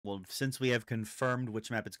Well, since we have confirmed which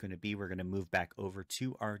map it's going to be, we're going to move back over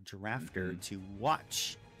to our drafter to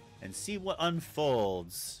watch and see what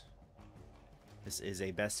unfolds. This is a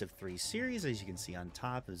best of 3 series, as you can see on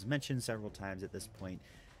top. It was mentioned several times at this point.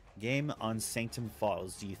 Game on Sanctum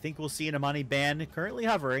Falls. Do you think we'll see an Amani ban currently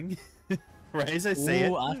hovering? Right as I say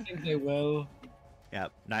it. I think they will. Yeah,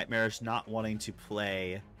 Nightmarish not wanting to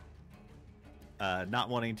play, not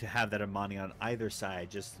wanting to have that Amani on either side,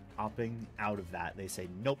 just opting out of that. They say,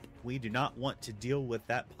 nope, we do not want to deal with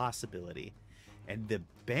that possibility. And the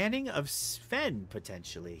banning of Sven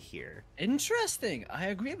potentially here. Interesting. I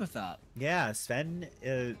agree with that. Yeah, Sven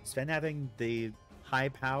having the high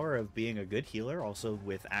power of being a good healer, also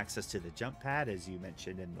with access to the jump pad, as you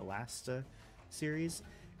mentioned in the last series.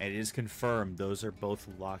 And it is confirmed those are both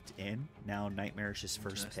locked in. Now Nightmarish's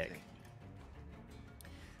first pick.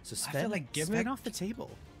 So Sven, I feel like Gimmick, Sven off the table.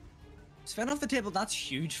 Sven off the table, that's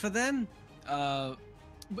huge for them.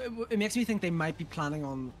 It makes me think they might be planning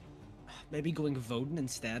on maybe going Voden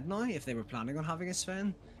instead now, if they were planning on having a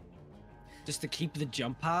Sven. Just to keep the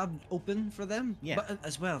jump pad open for them. Yeah. But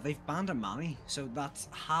as well, they've banned Amani, so that's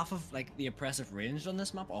half of like the oppressive range on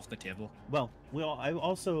this map off the table. Well,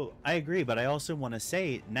 I agree, but I also want to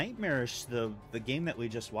say Nightmarish, the game that we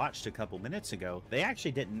just watched a couple minutes ago, they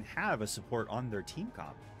actually didn't have a support on their team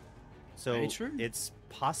comp. So it's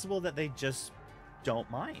possible that they just don't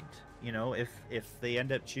mind. You know, if they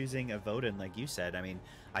end up choosing a Voden, like you said, I mean,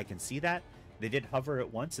 I can see that. They did hover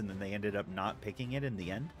it once, and then they ended up not picking it in the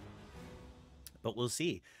end. But we'll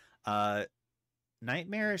see.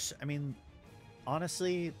 Nightmarish, I mean,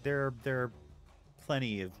 honestly, there are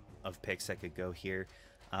plenty of picks that could go here.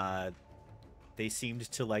 They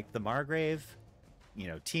seemed to like the Margrave. You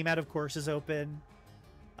know, Team Out, of course, is open.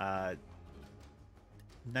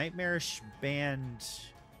 Nightmarish banned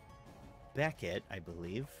Beckett, I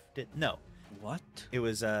believe. No. What? It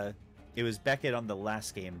was Beckett on the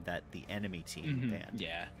last game that the enemy team banned.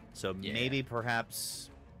 Yeah. So maybe perhaps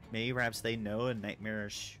they know and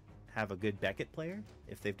Nightmarish have a good Beckett player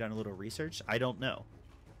if they've done a little research. I don't know.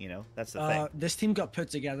 You know, that's the thing. This team got put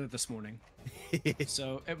together this morning,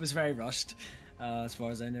 so it was very rushed, as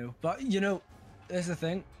far as I know. But you know, there's the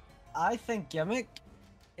thing. I think Gimmick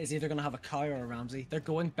is either going to have a Kai or a Ramsey. They're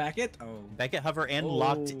going Beckett. Oh, Beckett hover and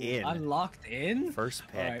locked in. I'm locked in. First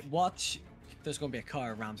pick. All right, watch. There's going to be a Kai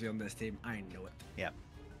or Ramsey on this team. I know it. Yeah.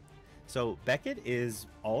 So Beckett is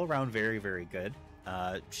all around very, very good.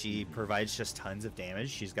 She provides just tons of damage.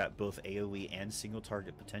 She's got both AoE and single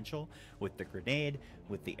target potential with the grenade,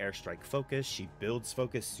 with the airstrike focus. She builds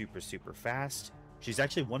focus super fast. She's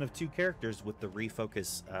actually one of 2 characters with the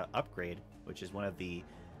refocus upgrade, which is one of the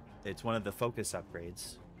focus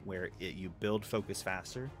upgrades where you build focus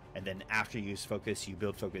faster, and then after you use focus, you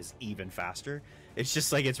build focus even faster. It's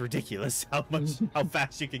just like, it's ridiculous how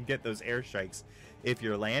fast you can get those airstrikes if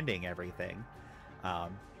you're landing everything.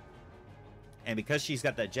 And because she's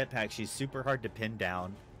got that jetpack, she's super hard to pin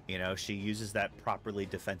down. You know, she uses that properly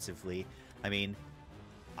defensively. I mean,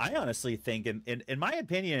 I honestly think, in my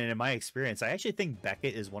opinion and in my experience, I actually think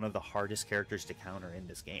Beckett is one of the hardest characters to counter in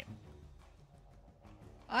this game.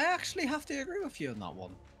 I actually have to agree with you on that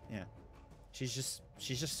one. Yeah. She's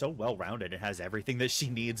just so well-rounded and has everything that she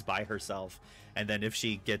needs by herself. And then if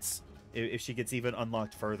she gets even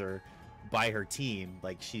unlocked further by her team,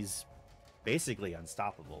 like, she's basically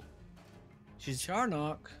unstoppable. She's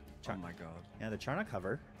Charnock. Oh my god. Yeah, the Charnock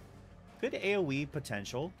hover. Good AoE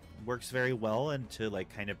potential. Works very well into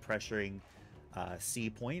like kind of pressuring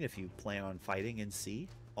C point if you plan on fighting in C.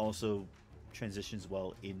 Also transitions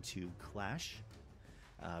well into Clash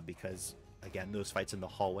because again, those fights in the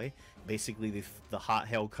hallway, basically the hot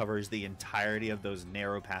hail covers the entirety of those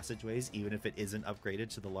narrow passageways, even if it isn't upgraded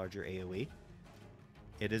to the larger AoE.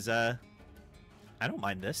 It is I don't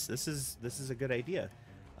mind this. This is a good idea.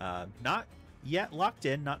 Not yet locked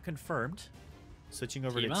in, not confirmed. Switching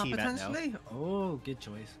over to Team At now. Oh, good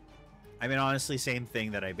choice. I mean, honestly, same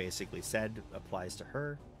thing that I basically said applies to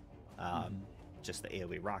her. Just the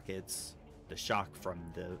AoE rockets, the shock from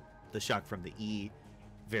the E,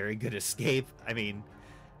 very good escape. I mean,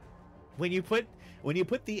 when you put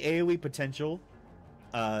the AoE potential,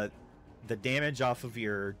 the damage off of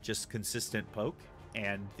your just consistent poke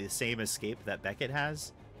and the same escape that Beckett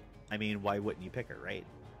has, I mean, why wouldn't you pick her, right?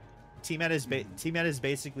 Team At is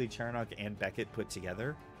basically Charnock and Beckett put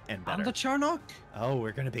together and better. And the Charnock? Oh,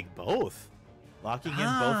 we're gonna pick both. Locking in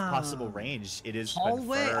both possible range. It is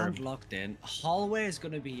hallway confirmed. and locked in. Hallway is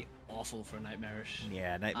gonna be awful for Nightmarish.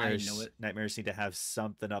 Yeah, Nightmarish. I know it. Nightmarish need to have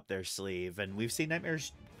something up their sleeve, and we've seen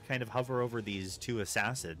Nightmarish kind of hover over these 2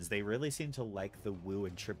 assassins. They really seem to like the Woo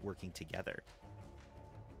and Trip working together.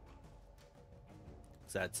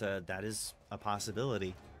 So that is a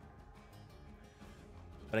possibility.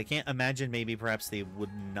 But I can't imagine maybe perhaps they would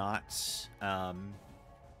not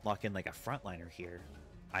lock in like a frontliner here.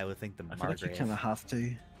 I would think the Margrave. I feel like you kind of have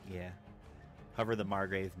to. Yeah. Hover the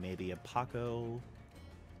Margrave, maybe a Paco.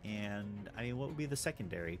 And, I mean, what would be the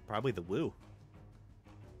secondary? Probably the Wu.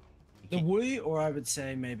 The Wu, or I would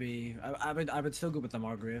say maybe... I would still go with the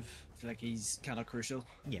Margrave. I feel like he's kind of crucial.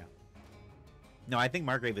 Yeah. No, I think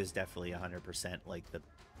Margrave is definitely 100% like the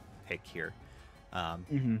pick here. I'm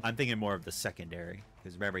thinking more of the secondary.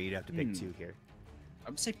 Because remember, you'd have to pick two here. I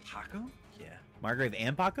would say Paco? Yeah. Margrave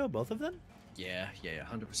and Paco, both of them? Yeah,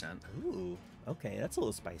 100%. Ooh, okay, that's a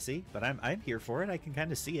little spicy, but I'm here for it. I can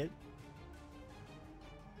kind of see it.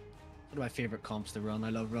 One of my favorite comps to run. I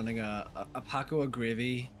love running a Paco, a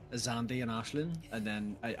Gravy, a Zandy, and Ashlyn, and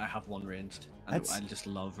then I have one ranged. I just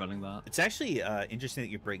love running that. It's actually interesting that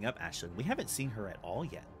you bring up Ashlyn. We haven't seen her at all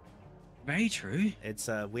yet. Very true. It's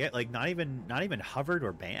we like not even hovered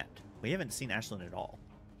or banned. We haven't seen Ashlyn at all.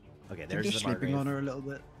 Okay, there's the Margrave. Sleeping on her a little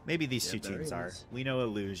bit. Maybe these two teams are. We know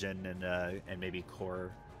Illusion and maybe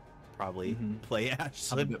Core probably play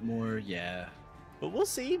Ashlyn a bit more, yeah. But we'll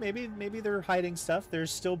see. Maybe they're hiding stuff. There's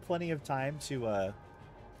still plenty of time to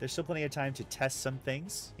test some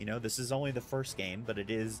things. You know, this is only the first game, but it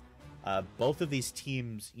is both of these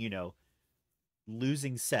teams, you know,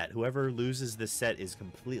 losing set. Whoever loses the set is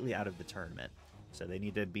completely out of the tournament. So they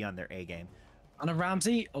need to be on their A game. On a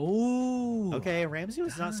Ramsey? Oh. Okay, Ramsey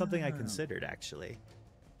was not something I considered, actually.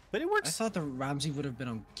 But it works. I thought the Ramsey would have been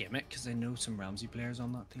on Gimmick, because I know some Ramsey players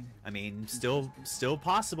on that team. I mean, still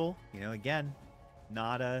possible. You know, again,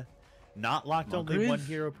 not locked only one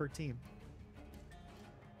hero per team.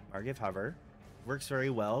 Margrave Hover works very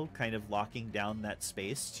well, kind of locking down that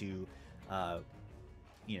space to,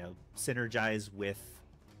 you know, synergize with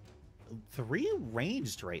 3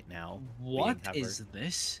 ranged right now. What is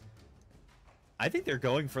this? I think they're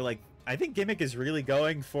going for like. I think Gimmick is really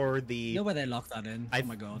going for the. You know where they lock that in? Oh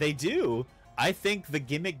my god. They do. I think the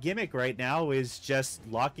gimmick right now is just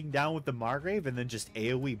locking down with the Margrave and then just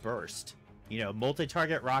AoE burst. You know,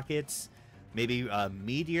 multi-target rockets, maybe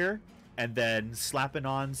Meteor, and then slapping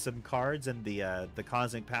on some cards and the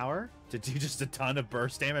Cosmic Power to do just a ton of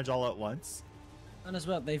burst damage all at once. And as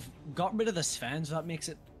well, they've got rid of the Sven, so that makes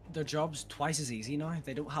it their job's twice as easy now.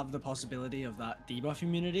 They don't have the possibility of that debuff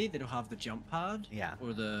immunity. They don't have the jump pad. Yeah.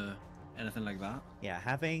 Or the anything like that. Yeah,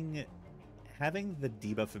 having the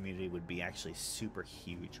debuff immunity would be actually super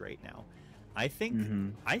huge right now. I think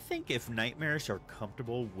if Nightmarish are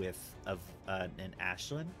comfortable with an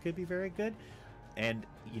Ashlyn, could be very good. And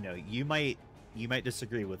you know, you might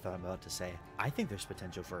disagree with what I'm about to say. I think there's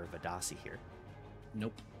potential for a Vidasi here.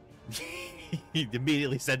 Nope. He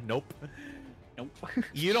immediately said nope. Nope.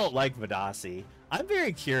 You don't like Vidasi. I'm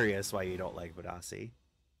very curious why you don't like Vidasi.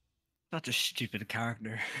 Such a stupid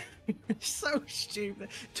character. So stupid.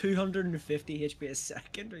 250 HP a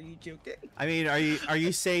second. Are you joking? I mean, are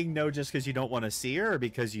you saying no just because you don't want to see her, or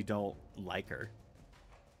because you don't like her,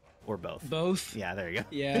 or both? Both. Yeah, there you go.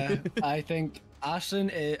 Yeah, I think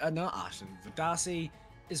Ashlyn, not Ashlyn, Vidasi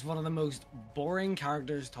is one of the most boring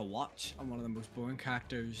characters to watch and one of the most boring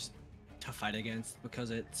characters to fight against,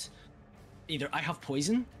 because it's either I have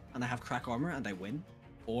poison and I have crack armor and I win,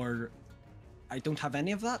 or I don't have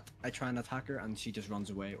any of that. I try and attack her and she just runs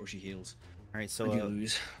away or she heals. All right, so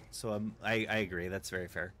lose. So I agree. That's very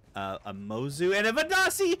fair. A Mozu and a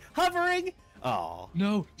Vidasi hovering. Oh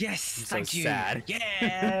no! Yes, thank you. Sad.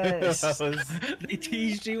 Yes. They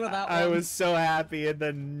teased you with that one. I was so happy, and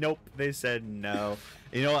then nope, they said no.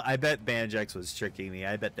 You know what? I bet Banjax was tricking me.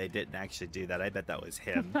 I bet they didn't actually do that. I bet that was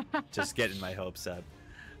him, just getting my hopes up.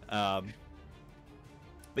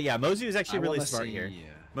 But yeah, Mozu is actually really smart here.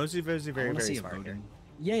 Mozu is very smart here.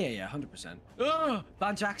 Yeah, 100%. Oh,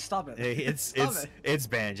 Banjax, stop it. It's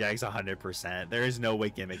Banjax 100%. There is no way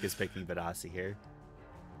Gimmick is picking Vidasi here.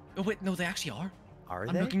 Oh wait, no, they actually are. Are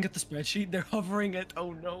I'm they? looking at the spreadsheet. They're hovering it.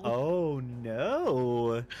 Oh no. Oh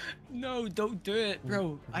no. No, don't do it,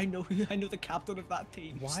 bro. I know the captain of that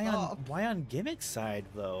team. Why on Gimmick's side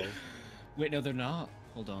though? Wait, no, they're not.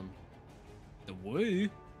 Hold on. The Woo.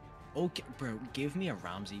 Okay, bro, give me a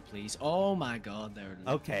Ramsey, please. Oh my god, they're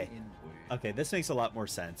okay. Okay, this makes a lot more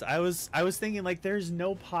sense. I was thinking like there's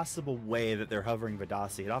no possible way that they're hovering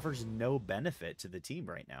Vidasi. It offers no benefit to the team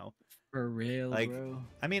right now. For real, like, bro.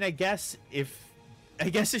 I mean, I guess if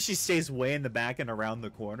she stays way in the back and around the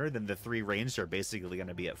corner, then the 3 ranged are basically going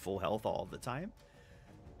to be at full health all the time.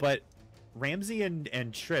 But Ramsey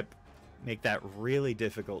and Trip make that really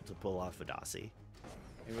difficult to pull off Vidasi.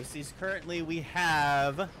 Anyways, currently we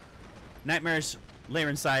have Nightmarish,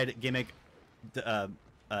 Laren side, Gimmick,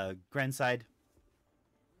 Gren side.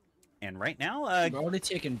 And right now, They're already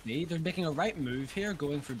taking B. They're making a right move here,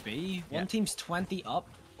 going for B. One team's 20 up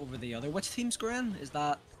over the other. Which team's Gren? Is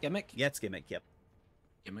that Gimmick? yeah, it's Gimmick. Yep.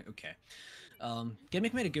 Gimmick. Okay.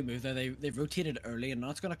 Gimmick made a good move there. They rotated early, and now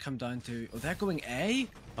it's gonna come down to they're going A.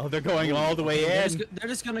 Oh, they're going all the way in. They're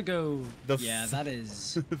just gonna go. Yeah, that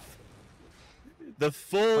is. The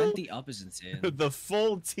full 20 up is insane. The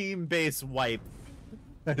full team base wipe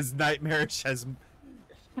as Nightmarish is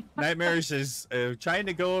trying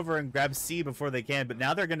to go over and grab C before they can, but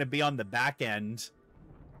now they're going to be on the back end,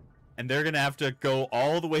 and they're going to have to go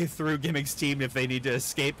all the way through Gimmick's team if they need to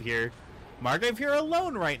escape here. Margrave here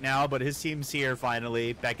alone right now, but his team's here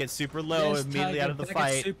finally. Beckett's super low, immediately out of the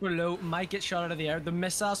fight. Super low, might get shot out of the air. The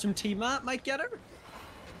missiles from T-Mat might get her.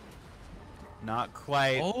 Not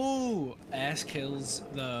quite. Oh, S kills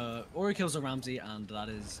the Ori kills the Ramsey, and that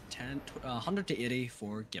is 100 to 80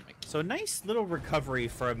 for Gimmick. So nice little recovery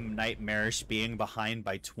from Nightmarish being behind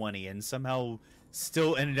by 20, and somehow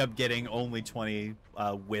still ended up getting only 20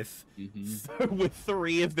 with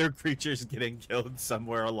 3 of their creatures getting killed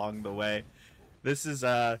somewhere along the way. This is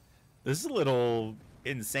a little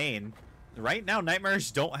insane. Right now,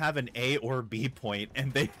 Nightmarish don't have an A or B point,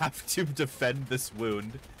 and they have to defend this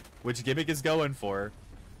wound, which Gimmick is going for.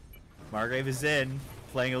 Margrave is in,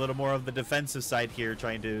 playing a little more of the defensive side here,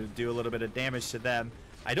 trying to do a little bit of damage to them.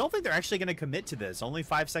 I don't think they're actually going to commit to this. Only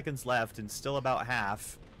 5 seconds left, and still about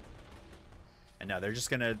half. And no, they're just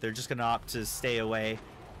gonna opt to stay away,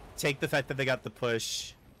 take the fact that they got the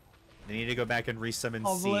push. They need to go back and resummon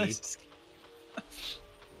C.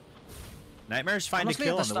 Nightmarish find a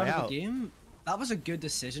kill on the way out. Game, that was a good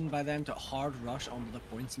decision by them to hard rush onto the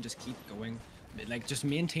points and just keep going. Like, just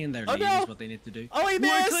maintain their lead is what they need to do. Oh, he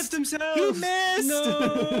missed! He clipped himself! He missed!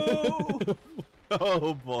 No!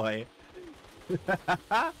 Oh, boy.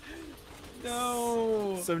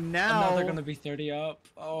 No! So now they're going to be 30 up.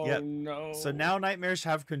 Oh, no. So now Nightmarish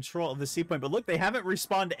have control of the C point. But look, they haven't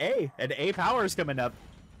respawned A. And A power is coming up.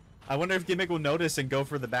 I wonder if Gimmick will notice and go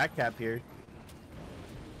for the back cap here.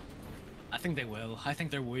 I think they will. I think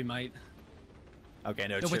their Wii might. Okay,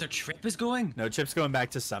 no, Chip. Wait, their trip is going? No, Chip's going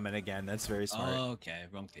back to summon again. That's very smart. Oh, okay.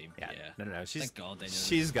 Wrong team. Yeah. No. Thank God they know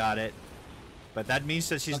she's got it. But that means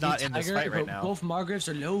that she's not in this fight right now. Both Margraves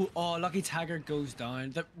are low. Oh, Lucky Taggart goes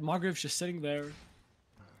down. The Margrave's just sitting there.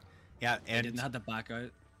 Yeah, and they didn't have to back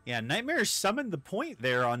out. Yeah, Nightmarish summoned the point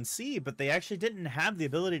there on C, but they actually didn't have the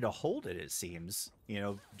ability to hold it, it seems. You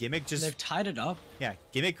know, Gimmick just... They've tied it up. Yeah,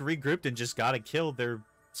 Gimmick regrouped and just got a kill. They're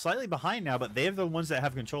slightly behind now, but they're the ones that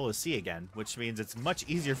have control of C again, which means it's much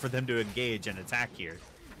easier for them to engage and attack here.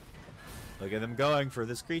 Look at them going for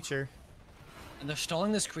this creature. And they're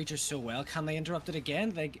stalling this creature so well. Can they interrupt it again?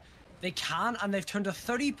 They can, and they've turned a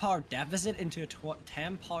 30 power deficit into a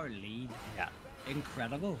 10 power lead. Yeah.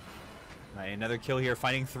 Incredible. Right, another kill here,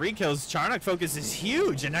 finding 3 kills. Charnock focus is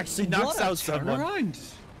huge and actually knocks out someone.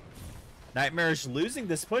 Nightmarish losing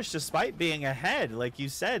this push despite being ahead. Like you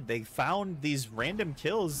said, they found these random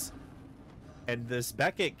kills, and this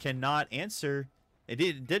Beckett cannot answer. It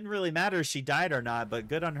didn't really matter if she died or not, but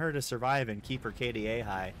good on her to survive and keep her KDA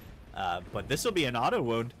high. But this will be an auto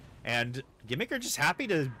wound, and Gimmick are just happy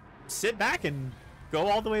to sit back and go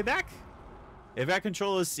all the way back. They've got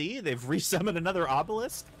control of C. They've resummoned another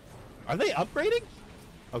obelisk. Are they upgrading?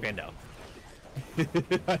 Okay, no.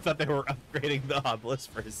 I thought they were upgrading the obelisk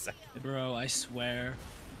for a second. Bro, I swear.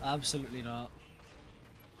 Absolutely not.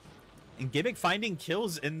 And Gimmick finding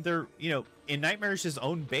kills in their, in Nightmarish's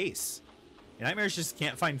own base. And Nightmarish just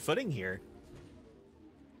can't find footing here.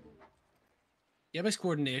 Gimmick's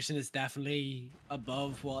coordination is definitely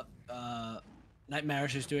above what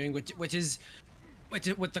Nightmarish is doing, which is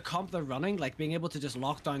with the comp they're running, like being able to just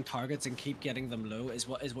lock down targets and keep getting them low is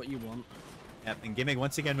what you want. Yep, and Gimmick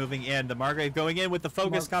once again moving in. The Margrave going in with the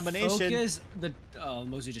focus combination.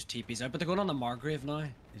 Mostly just TP's out, but they're going on the Margrave now.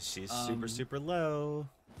 She's super low,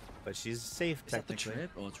 but she's safe technically. Is that the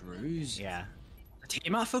trip? Oh, it's Ruse. Yeah.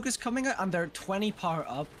 Team focus coming out, and they're 20 power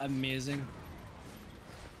up. Amazing.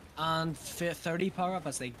 And 30 power up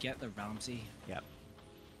as they get the Ramsey. Yep.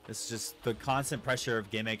 It's just the constant pressure of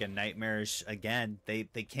Gimmick and Nightmarish. Again, they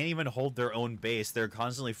can't even hold their own base. They're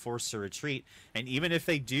constantly forced to retreat. And even if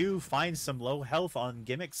they do find some low health on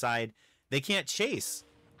Gimmick's side, they can't chase.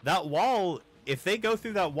 That wall, if they go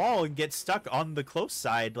through that wall and get stuck on the close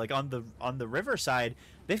side, like on the river side,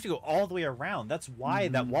 they have to go all the way around. That's why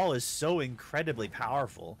that wall is so incredibly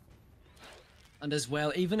powerful. And as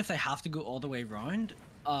well, even if they have to go all the way around,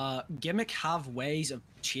 Gimmick have ways of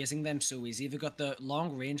chasing them so easy. They've got the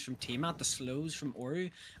long range from Tiamat, the slows from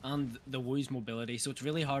Oru, and the Wu's mobility, so it's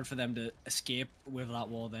really hard for them to escape with that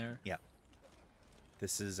wall there. Yeah.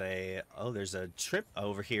 This is a there's a trip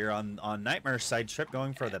over here on Nightmare's side. Trip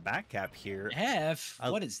going for the back cap here.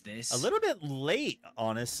 What is this? A little bit late,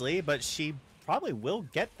 honestly, but she probably will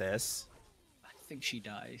get this. I think she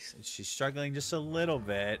dies. She's struggling just a little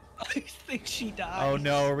bit. I think she dies. Oh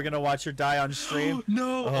no, are we gonna watch her die on stream?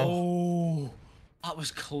 No. Oh, that was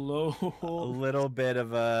close. A little bit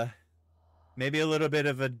of a, maybe a little bit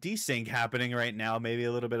of a desync happening right now. Maybe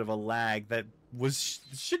a little bit of a lag that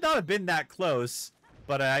should not have been that close.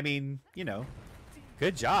 But I mean, you know,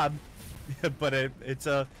 good job. But it's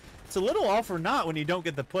a little all for naught when you don't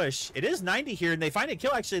get the push. It is 90 here, and they find a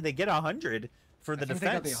kill. Actually, they get 100 for the defense. They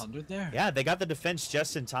got the 100 there. Yeah, they got the defense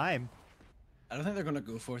just in time. I don't think they're gonna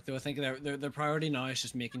go for it though. I think their priority now is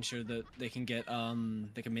just making sure that they can get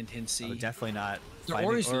they can maintain C. Oh, definitely not. The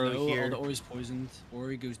Ori's low. All the Ori's poisoned.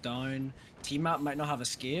 Ori goes down. T-Map might not have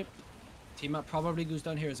escape. T-Map probably goes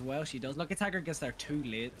down here as well. She does. Lucky Tiger gets there too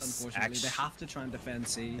late, unfortunately. They have to try and defend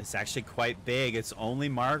C. It's actually quite big. It's only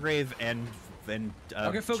Margrave and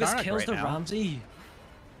Margrave focus Charnock kills right the now. Ramsey.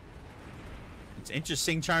 It's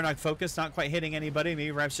interesting. Charnock focus not quite hitting anybody.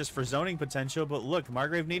 Maybe perhaps just for zoning potential. But look,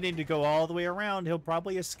 Margrave needing to go all the way around. He'll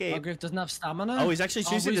probably escape. Margrave doesn't have stamina. Oh, he's actually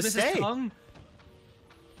choosing to stay.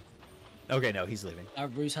 Okay, Okay, no, he's leaving.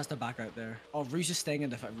 Ruse has to back out there. Oh, Ruse is staying in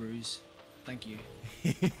defense. Ruse. Thank you.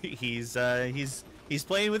 He's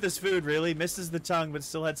playing with his food, really. Misses the tongue, but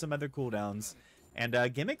still had some other cooldowns. And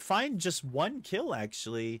Gimmick find just one kill,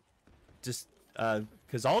 actually. Just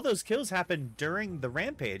because all those kills happened during the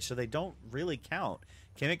rampage, so they don't really count.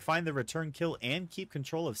 Gimmick find the return kill and keep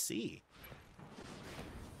control of C.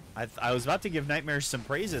 I was about to give Nightmarish some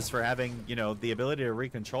praises for having, you know, the ability to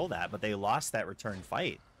recontrol that, but they lost that return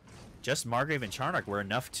fight. Just Margrave and Charnock were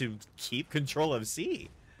enough to keep control of C.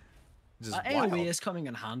 AoE is coming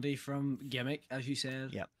in handy from Gimmick, as you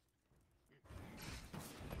said. Yep.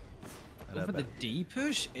 Go for the D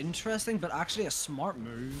push, interesting, but actually a smart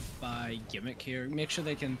move by Gimmick here. Make sure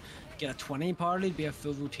they can get a 20 power lead, be a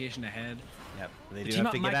full rotation ahead. Yep, they do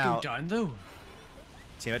have to get Go out. down though.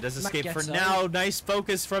 Teammate does escape for now. Nice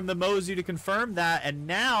focus from the Mozu to confirm that, and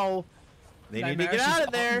now they need to get out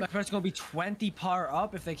of there. It's going to be 20 power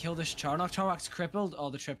up if they kill this Charnock. Charnock's crippled.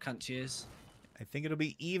 Oh, the trip can't chase. I think it'll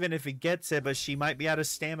be even if he gets it, but she might be out of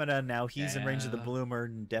stamina now. He's in range of the bloomer,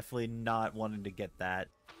 and definitely not wanting to get that.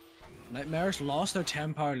 Nightmarish lost their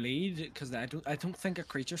 10 power lead because I don't think a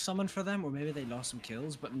creature summoned for them, or maybe they lost some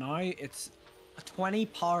kills. But now it's a 20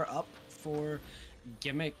 power up for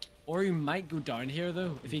Gimmick, or he might go down here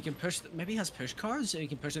though if he can push. Maybe he has push cards, so he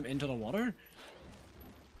can push them into the water.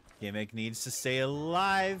 Gimmick needs to stay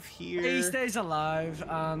alive here. He stays alive,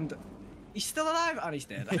 and he's still alive, and he's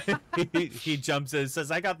dead. he jumps in,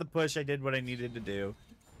 says, "I got the push. I did what I needed to do."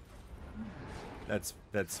 That's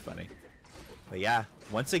funny. But yeah,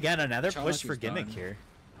 once again, another push for Gimmick here.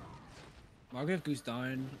 Margrave goes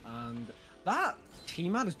down, and that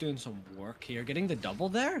T-Man is doing some work here, getting the double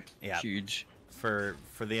there. Yeah, huge for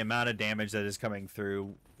the amount of damage that is coming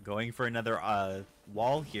through. Going for another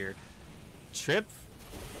wall here. Trip,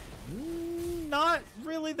 not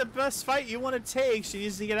really the best fight you want to take. She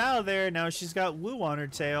needs to get out of there. Now she's got Woo on her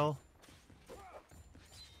tail.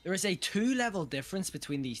 There is a 2-level difference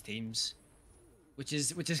between these teams, which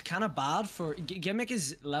is kind of bad for Gimmick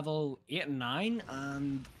is level 8 and 9,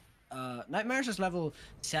 and Nightmarish is level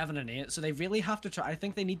 7 and 8. So they really have to try. I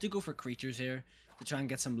think they need to go for creatures here to try and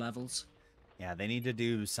get some levels. Yeah, they need to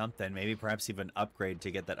do something. Maybe perhaps even upgrade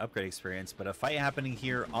to get that upgrade experience. But a fight happening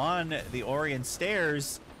here on the Orient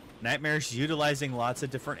stairs. Nightmarish utilizing lots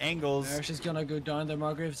of different angles. Nightmarish is gonna go down there.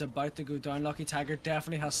 Margrave's about to go down. Lucky Tiger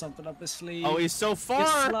definitely has something up his sleeve. Oh, he's so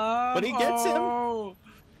far, but he gets him.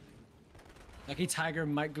 Lucky Tiger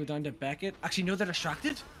might go down to Beckett. Actually, no, they're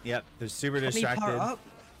distracted. Yep, they're super distracted. Up.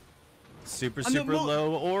 Super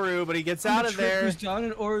low Oru, but he gets out of there. Goes down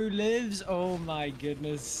and Oru lives. Oh my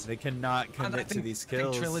goodness. They cannot commit to these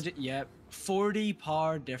kills. Trilogy, yeah, 40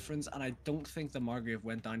 power difference, and I don't think the Margrave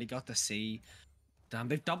went down. He got to C. Damn,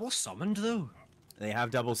 they've double summoned though. They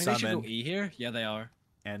have double summoned. They should go E here. Yeah, they are.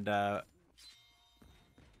 And I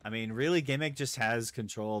mean, really, Gimmick just has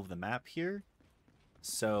control of the map here,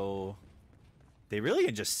 so they really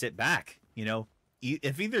can just sit back. You know,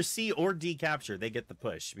 if either C or D capture, they get the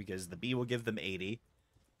push because the B will give them 80,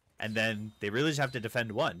 and then they really just have to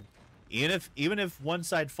defend one. Even if one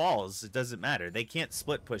side falls, it doesn't matter. They can't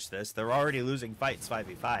split push this. They're already losing fights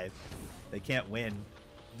 5v5. They can't win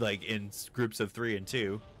like in groups of 3 and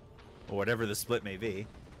 2, or whatever the split may be.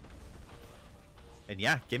 And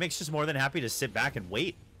yeah, Gimmick's just more than happy to sit back and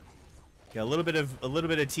wait. Got a little bit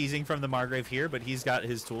of teasing from the Margrave here, but he's got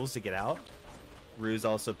his tools to get out. Rue's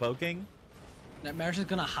also poking. Nightmarish is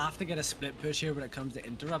gonna have to get a split push here when it comes to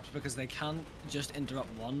interrupts because they can't just interrupt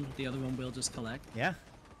one. The other one will just collect. Yeah.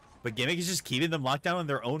 But Gimmick is just keeping them locked down on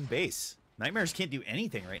their own base. Nightmarish can't do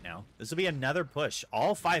anything right now. This will be another push.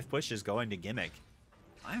 All 5 pushes going to Gimmick.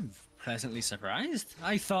 I'm pleasantly surprised.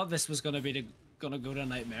 I thought this was gonna go to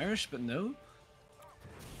Nightmarish, but no.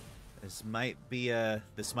 This might be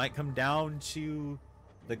this might come down to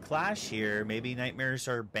the clash here. Maybe Nightmares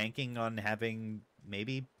are banking on having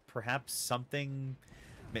perhaps something.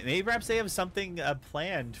 Maybe perhaps they have something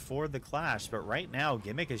planned for the clash. But right now,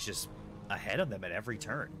 Gimmick is just ahead of them at every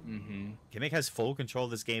turn. Gimmick has full control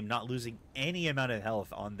of this game, not losing any amount of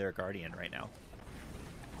health on their Guardian right now.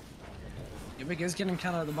 Gimmick is getting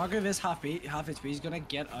kind of, the Margrave is half HP, he's gonna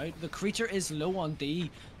get out. The creature is low on D.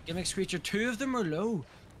 Gimmick's creature, 2 of them are low.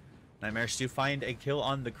 Nightmares do find a kill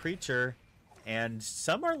on the creature, and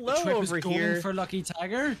some are low Trip over is going here. for Lucky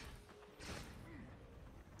Tiger.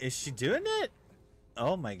 Is she doing it?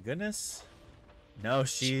 Oh my goodness. No,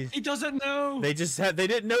 He doesn't know. They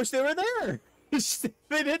didn't know they were there.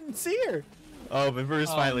 They didn't see her. Oh, but Bruce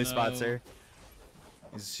finally spots her.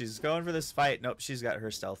 She's going for this fight. Nope, she's got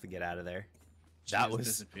her stealth to get out of there. That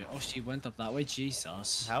was... Oh, she went up that way.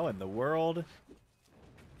 Jesus. How in the world?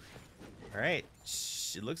 All right.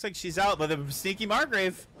 It looks like she's out, but the sneaky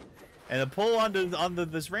Margrave. And a pull onto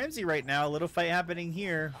this Ramsey right now. A little fight happening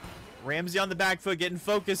here. Ramsey on the back foot, getting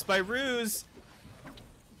focused by Ruse.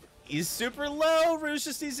 He's super low. Ruse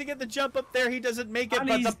just needs to get the jump up there. He doesn't make it,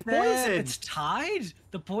 but the poison. It's tied.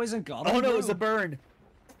 The poison got him. Oh no, it was a burn.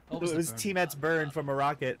 Oh, it was T-Met's burn from a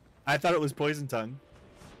rocket. I thought it was Poison Tongue.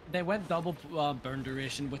 They went double burn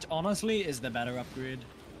duration, which honestly is the better upgrade.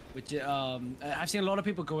 Which I've seen a lot of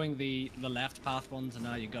people going the left path ones, and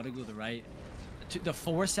now you gotta go the right. The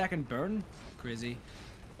 4-second burn, crazy.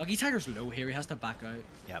 Lucky Tiger's low here. He has to back out.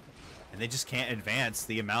 Yep. And they just can't advance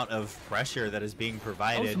the amount of pressure that is being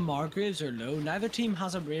provided. Both Margraves are low. Neither team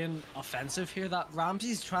has a real offensive here. That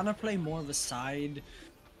Ramsey's trying to play more of a side,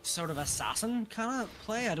 sort of assassin kind of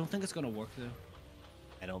play. I don't think it's gonna work though.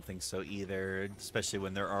 I don't think so either, especially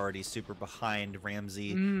when they're already super behind.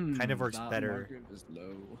 Ramsey kind of works better. Is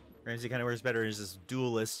low. Ramsey kind of works better as this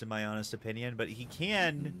duelist, in my honest opinion, but he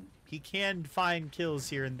can find kills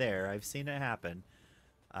here and there. I've seen it happen.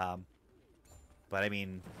 But I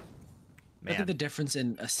mean, man. Look at the difference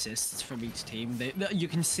in assists from each team. You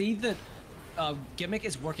can see that Gimmick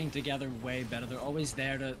is working together way better. They're always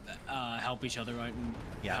there to help each other out and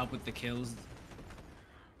help with the kills.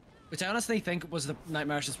 Which I honestly think was the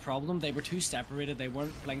Nightmarish's problem. They were too separated. They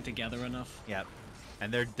weren't playing together enough. Yep.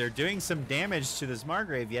 And they're doing some damage to this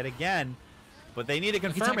Margrave yet again. But they need to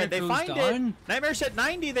confirm it. They find it. Nightmarish at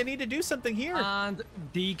 90. They need to do something here. And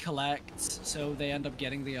D collects, so they end up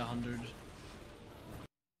getting the 100.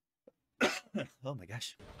 Oh my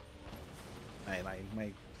gosh.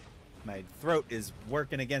 My throat is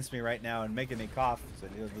working against me right now and making me cough. So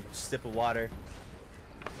I need a sip of water.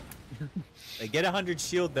 They get 100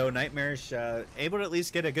 shield though. Nightmarish able to at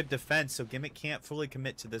least get a good defense, so Gimmick can't fully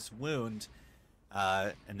commit to this wound.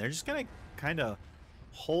 And they're just gonna kind of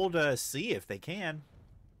hold C if they can,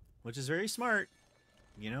 which is very smart.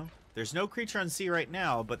 You know, there's no creature on C right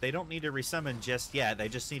now, but they don't need to resummon just yet. They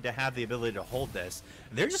just need to have the ability to hold this.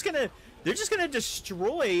 And they're just gonna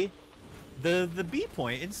destroy the B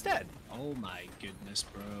point instead. Oh my goodness,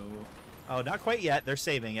 bro. Oh, not quite yet. They're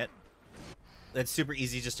saving it. That's super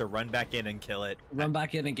easy just to run back in and kill it. Run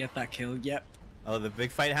back in and get that kill. Yep. Oh, the big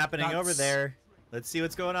fight happening over there. Let's see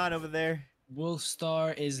what's going on over there.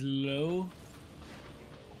 Wolfstar is low.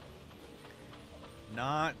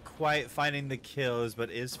 Not quite finding the kills, but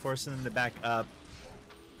is forcing them to back up.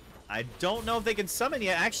 I don't know if they can summon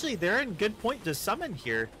yet. Actually, they're in good point to summon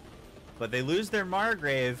here. But they lose their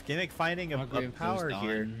Margrave. Gimmick finding a power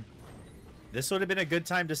here. This would have been a good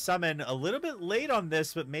time to summon. A little bit late on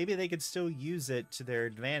this, but maybe they could still use it to their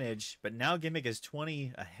advantage. But now Gimmick is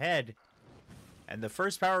 20 ahead. And the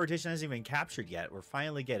first power rotation hasn't even captured yet. We're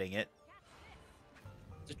finally getting it.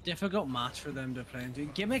 It's a difficult match for them to play into.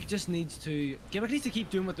 Gimmick needs to keep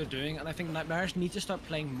doing what they're doing, and I think Nightmarish need to start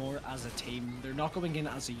playing more as a team. They're not going in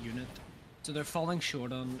as a unit, so they're falling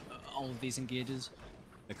short on all of these engages.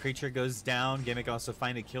 The creature goes down. Gimmick also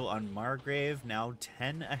find a kill on Margrave. Now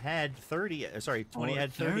 10 ahead, 30. Sorry, 20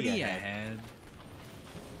 ahead, 30 ahead.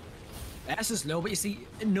 S is low, but you see,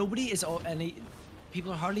 nobody is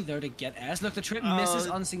people are hardly there to get S. Look, the trip misses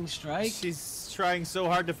Unseen Strike. She's trying so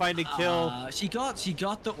hard to find a kill. She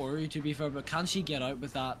got the Ori, to be fair, but can she get out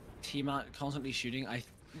with that teammate constantly shooting?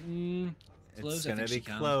 It's gonna be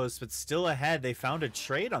close, but still ahead. They found a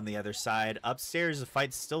trade on the other side. Upstairs, the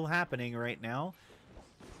fight's still happening right now.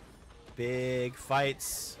 Big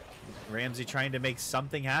fights Ramsey trying to make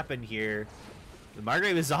something happen here. The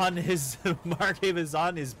Margrave is on his Margrave is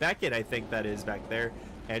on his Beckett, I think that is back there.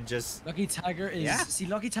 And just Lucky Tiger is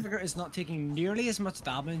Lucky Tiger is not taking nearly as much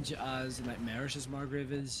damage as Nightmarish's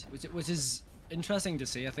Margrave is, which is interesting to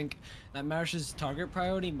see. I think Nightmarish's target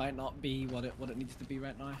priority might not be what it needs to be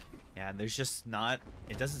right now. Yeah, and there's just not,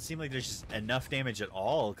 it doesn't seem like there's just enough damage at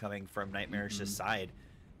all coming from Nightmarish's side.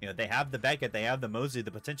 You know, they have the Beckett, they have the Mosley,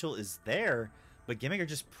 the potential is there, but Gimmick are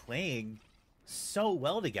just playing so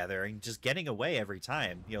well together and just getting away every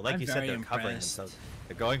time. You know, like you said, they're covering themselves.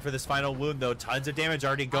 They're going for this final wound, though. Tons of damage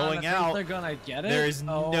already going out. They're gonna get it. There's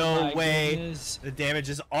no way. Goodness. The damage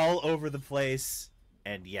is all over the place.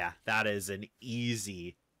 And yeah, that is an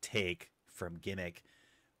easy take from Gimmick,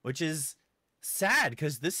 which is sad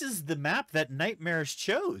because this is the map that Nightmarish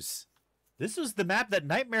chose. This was the map that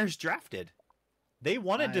Nightmarish drafted. They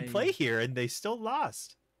wanted to play here and they still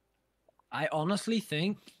lost. I honestly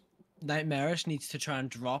think Nightmarish needs to try and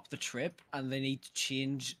drop the trip, and they need to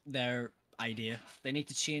change their idea. They need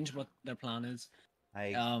to change what their plan is.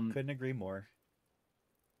 I couldn't agree more.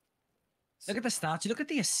 Look at the stats. You look at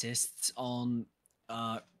the assists on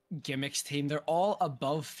Gimmick's team. They're all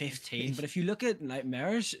above 15. But if you look at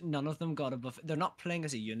Nightmarish, none of them got above. They're not playing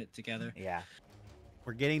as a unit together. Yeah.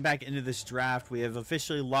 We're getting back into this draft. We have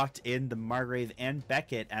officially locked in the Margrave and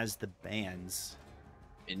Beckett as the bans.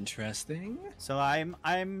 Interesting. So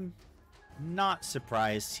I'm not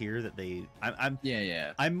surprised here that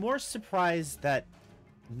I'm more surprised that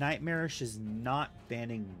Nightmarish is not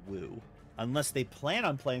banning Wu unless they plan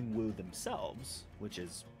on playing Wu themselves, which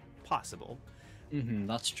is possible.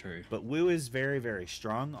 That's true. But Wu is very, very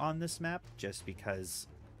strong on this map just because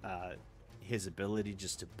his ability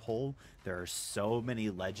just to pull. There are so many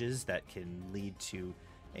ledges that can lead to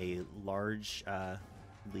a large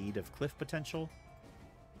lead of cliff potential.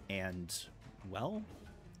 And, well,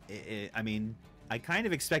 I mean, I kind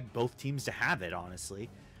of expect both teams to have it, honestly.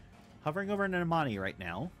 Hovering over an Amani right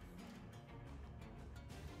now.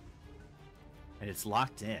 And it's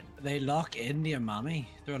locked in. They lock in the Amani.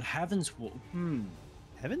 They're on Heaven's Ward.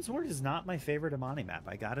 Heaven's Ward is not my favorite Amani map,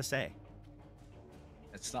 I gotta say.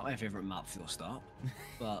 It's not my favorite map, full stop.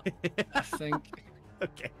 But I think...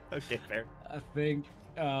 Okay, fair. I think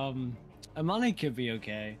Amani could be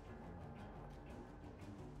okay.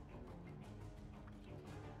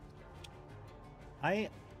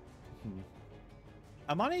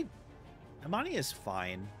 Amani is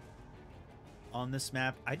fine on this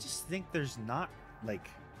map. I just think there's not, like...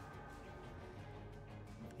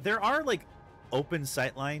 There are, like, open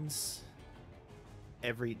sightlines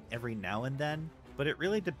every now and then, but it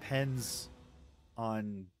really depends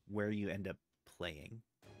on where you end up playing.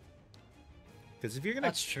 Because if you're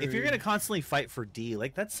gonna constantly fight for D,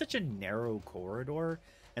 like, that's such a narrow corridor.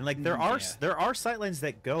 And like there are sightlines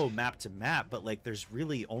that go map to map, but like there's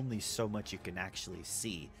really only so much you can actually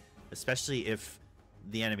see, especially if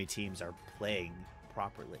the enemy teams are playing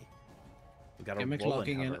properly. We got a Roland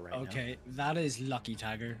in right now. That is Lucky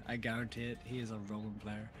Tiger. I guarantee it. He is a Roland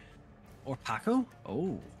player. Or Paco?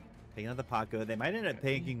 Oh. Picking up the Paco. They might end up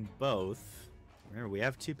picking both. Remember, we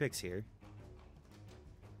have 2 picks here.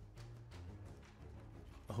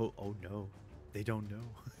 Oh no. They don't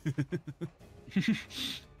know.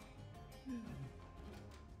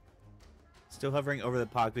 Still hovering over the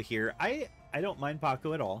Paco here. I don't mind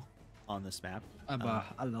Paco at all on this map.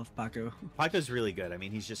 I love Paco. Paco's really good. I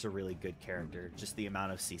mean, he's just a really good character. Just the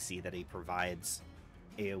amount of CC that he provides,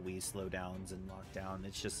 AoE slowdowns and lockdown.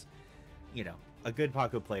 It's just, you know, a good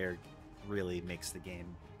Paco player really makes the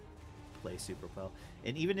game play super well.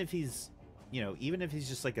 And even if he's, you know, even if he's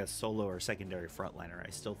just like a solo or secondary frontliner, I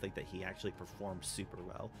still think that he actually performs super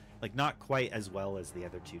well. Like, not quite as well as the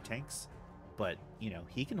other 2 tanks, but, you know,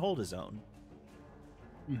 he can hold his own.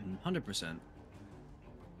 100%.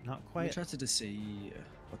 Not quite. I'm interested to see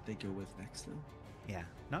what they go with next, though. Yeah,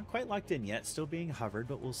 not quite locked in yet. Still being hovered,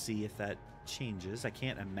 but we'll see if that changes. I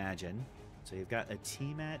can't imagine. So you've got a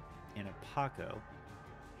T-Mat and a Paco.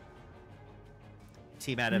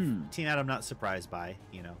 T-Mat, I'm not surprised by,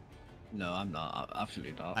 you know. No, I'm not.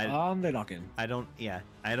 Absolutely not. They lock in. I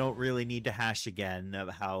don't really need to hash again of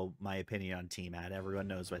how my opinion on T-Mat. Everyone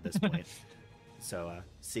knows by this point. So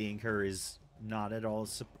seeing her is not at all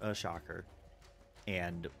a shocker.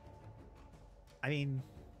 And I mean,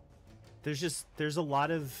 there's a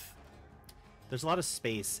lot of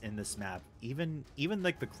space in this map. Even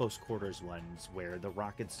like the close quarters ones where the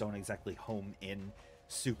rockets don't exactly home in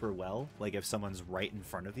super well. Like if someone's right in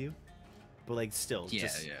front of you. But like still,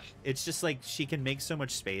 it's just like she can make so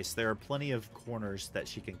much space. There are plenty of corners that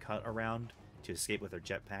she can cut around to escape with her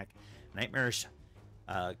jetpack. Nightmarish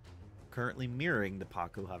currently mirroring the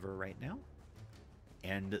Paco hover right now.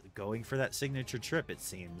 And going for that signature trip, it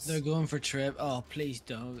seems. They're going for trip. Oh, please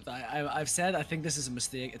don't. I've said I think this is a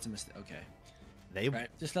mistake. It's a mistake. Okay. Right.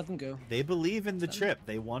 Just let them go. They believe in the trip.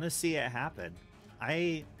 They want to see it happen.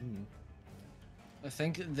 I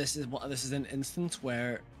think this is an instance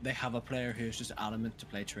where they have a player who's just adamant to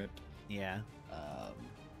play trip. Yeah.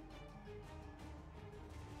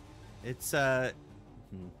 It's I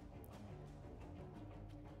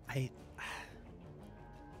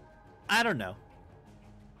don't know.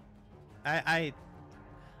 I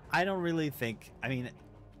don't really think. I mean,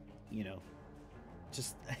 you know,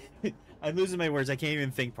 just I'm losing my words. I can't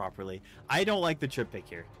even think properly. I don't like the trip pick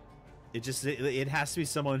here. It has to be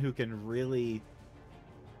someone who can really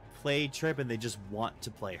play trip and they just want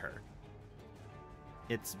to play her.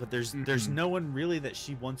 But there's no one really that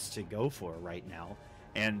she wants to go for right now,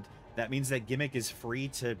 and that means that Gimmick is free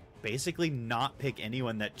to basically not pick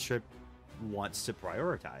anyone that Trip wants to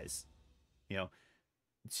prioritize. You know,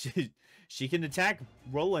 she can attack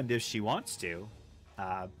Roland if she wants to,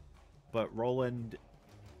 but Roland.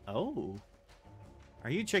 Oh, are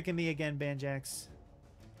you tricking me again, Banjax?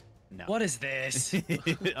 No. What is this?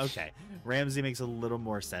 Okay, Ramsey makes a little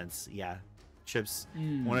more sense. Yeah, Trip's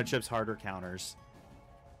one of Trip's harder counters.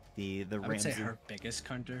 The I Ramsey. would say her biggest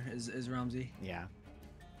counter is Ramsey. Yeah.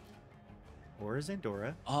 Or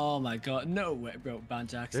Zandora. Oh my god, no way, bro.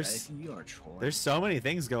 Banjax, you are trolling. There's so many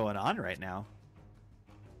things going on right now.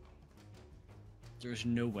 There's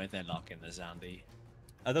no way they lock in the Zandy.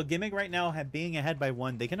 Although Gimmick right now, being ahead by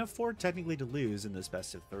 1, they can afford technically to lose in this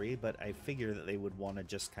best of 3, but I figure that they would want to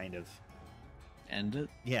just kind of end it.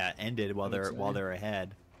 Yeah, end it while they're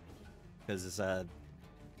ahead, because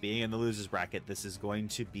being in the losers bracket, this is going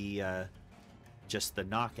to be just the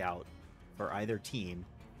knockout for either team.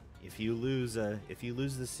 If you lose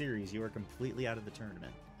the series, you are completely out of the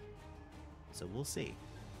tournament. So we'll see.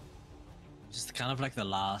 Just kind of like the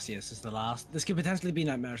last. Yes, it's the last. This could potentially be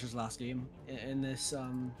Nightmarish's last game in this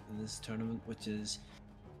tournament, which is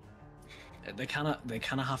they kind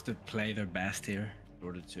of have to play their best here in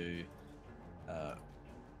order to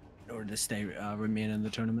stay remain in the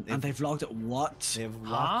tournament. And they've locked it. What?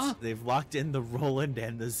 They've locked in the Roland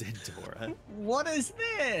and the Zandora. What is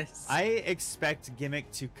this? I expect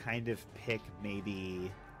Gimmick to kind of pick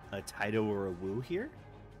maybe a Taito or a Wu here.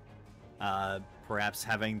 Perhaps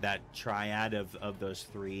having that triad of those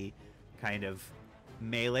 3 kind of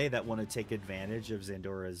melee that want to take advantage of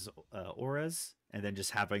Zandora's auras, and then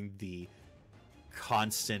just having the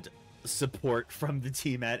constant support from the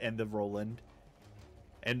T-Mat and the Roland.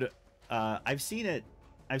 And I've seen it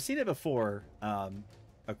before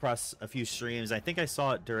across a few streams. I think I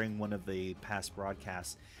saw it during one of the past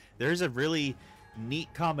broadcasts. There's a really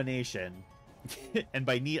neat combination, and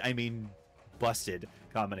by neat I mean busted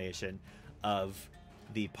combination, of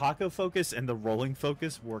the Paco focus and the rolling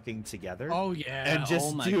focus working together. Oh yeah, and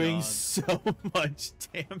just doing so much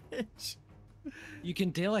damage. You can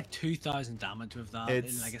deal like 2,000 damage with that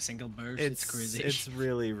in like a single burst. It's crazy. It's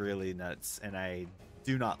really, really nuts, and I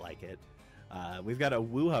do not like it. We've got a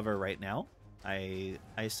Wu hover right now. I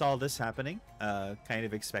saw this happening, kind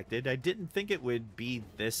of expected. I didn't think it would be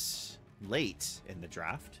this late in the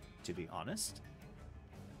draft, to be honest.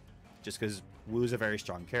 Just because Wu's a very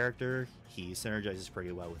strong character. He synergizes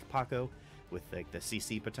pretty well with Paco, with like the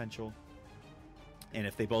CC potential. And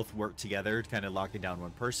if they both work together, kind of locking down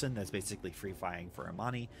one person, that's basically free firing for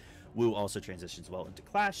Amani. Wu also transitions well into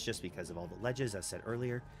Clash just because of all the ledges, as said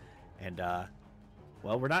earlier. And,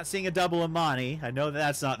 well, we're not seeing a double Amani. I know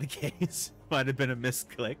that's not the case. Might have been a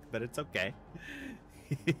misclick, but it's okay.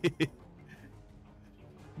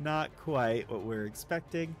 Not quite what we're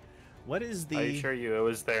expecting. What is the... I assure you, it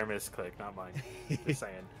was their misclick, not mine. Just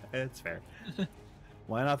saying. It's fair.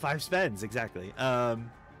 Why not 5 spends? Exactly. And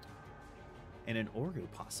an Orgu,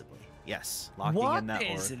 possibly. Yes. Locking in that Orgu.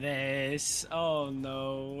 What is this? Oh,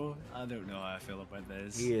 no. I don't know how I feel about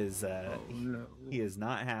this. He is, no. He is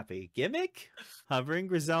not happy. Gimmick? Hovering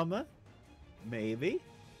Griselma? Maybe?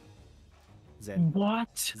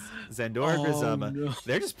 What? Zandora, Griselma. No.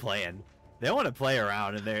 They're just playing. They want to play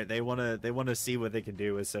around, and they want to see what they can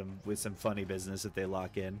do with some funny business if they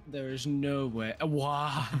lock in. There is no way.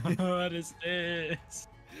 Wow, what is this?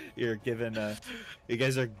 You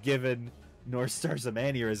guys are giving Northstar some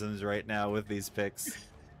aneurysms right now with these picks.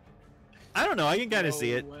 I don't know. I can kind of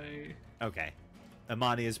see it. Way. Okay,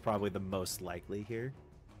 Amani is probably the most likely here.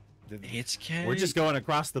 HK. We're just going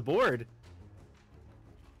across the board.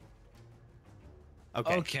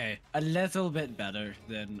 Okay. Okay, a little bit better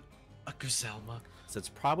than a Griselma. So it's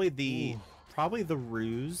probably the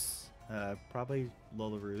ruse Probably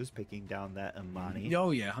Lolaru's picking down that Imani.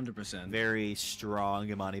 Oh yeah, 100%. Very strong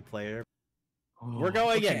Imani player. Oh, We're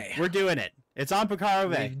going in. We're doing it. It's on Picaro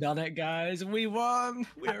Bay. We've done it, guys. We won.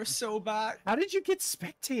 We are so back. How did you get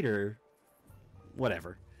spectator?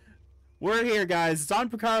 Whatever. We're here, guys. It's on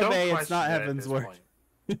Picaro Bay. It's not Heaven's Word.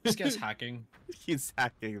 This guy's hacking. He's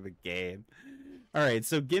hacking the game. All right,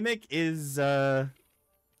 so Gimmick is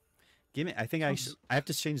Gimmick. I think I have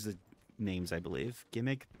to change the names. I believe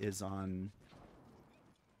Gimmick is on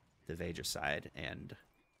the Vader side, and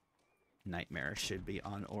Nightmare should be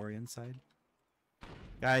on Orion side.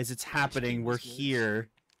 Guys, it's happening. We're here.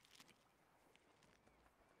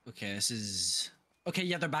 Okay, this is okay.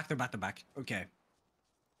 Yeah, they're back. They're back. They're back. Okay.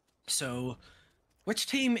 So, which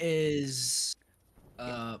team is?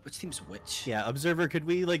 Which team's which? Yeah, Observer, could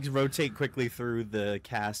we like rotate quickly through the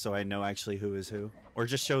cast so I know actually who is who? Or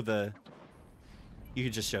just show the... You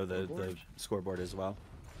could just show the scoreboard as well.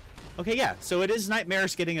 Okay, yeah, so it is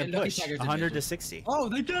Nightmarish getting a push, 100 to 60. Oh,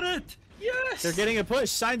 they did it! Yes! They're getting a push,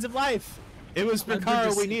 signs of life! It was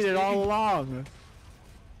Picaro we needed all along.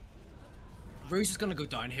 Bruce is gonna go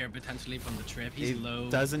down here potentially from the trip. He's low.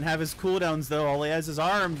 Doesn't have his cooldowns though. All he has is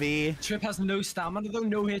RMV. Trip has no stamina though,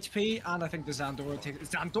 no HP, and I think the Zandora takes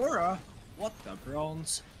Zandora. What the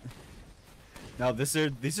bronze? No, these are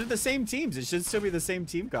the same teams. It should still be the same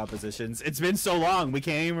team compositions. It's been so long we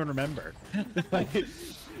can't even remember. Like,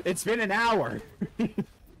 it's been an hour.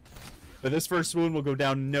 But this first wound will go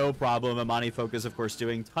down no problem. Imani Focus, of course,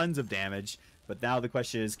 doing tons of damage. But now the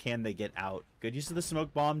question is, can they get out? Good use of the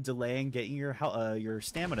smoke bomb, delaying getting your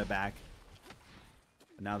stamina back.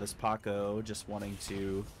 But now this Paco just wanting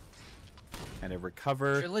to kind of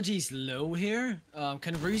recover. Trilogy's low here.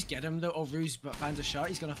 Can Ruse get him though? Oh, Ruse finds a shot.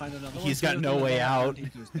 He's gonna find another one. He's got no way out.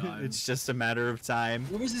 It's just a matter of time.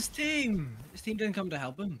 Where was his team? His team didn't come to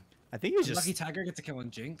help him. I think he was just... Lucky Tiger gets a kill on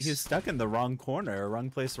Jinx. He was stuck in the wrong corner, wrong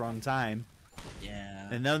place, wrong time. Yeah.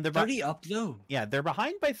 And then they're 30 up though. Yeah, they're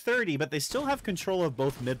behind by 30, but they still have control of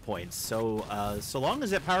both midpoints. So, so long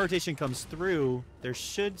as that power rotation comes through, there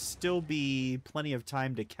should still be plenty of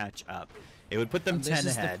time to catch up. It would put them 10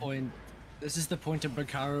 ahead. This is the point of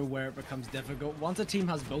Bacaro where it becomes difficult. Once a team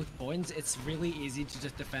has both points, it's really easy to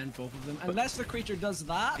just defend both of them. Unless the creature does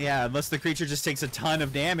that. Yeah, unless the creature just takes a ton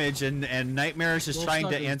of damage, and Nightmarish is trying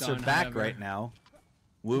to answer back right now.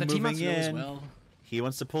 Wu moving in. As well. He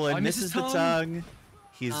wants to pull in, misses the tongue.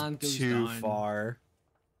 He's too far.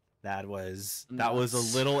 That was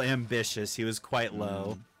a little ambitious. He was quite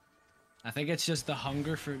low. I think it's just the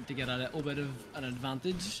hunger to get a little bit of an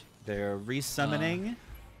advantage. They're resummoning.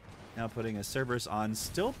 Now putting a Cerberus on,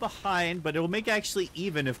 still behind, but it will make actually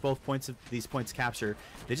even if both these points capture.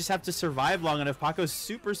 They just have to survive long enough. Paco's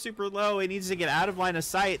super, super low. He needs to get out of line of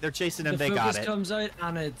sight. They're chasing him. They got it. Comes out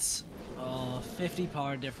and it's 50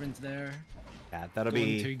 power difference there. Yeah, that'll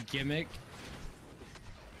be to Gimmick.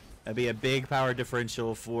 That'd be a big power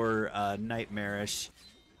differential for Nightmarish.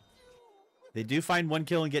 They do find 1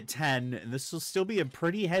 kill and get 10, and this will still be a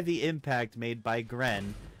pretty heavy impact made by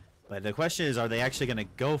Gren. But the question is, are they actually going to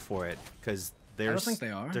go for it? Because I don't think they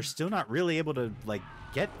are. They're still not really able to like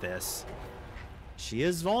get this. She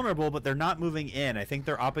is vulnerable, but they're not moving in. I think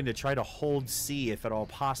they're opting to try to hold C if at all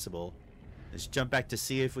possible. Let's jump back to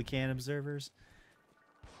C if we can, observers.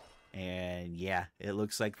 And yeah, it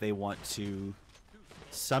looks like they want to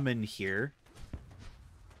summon here.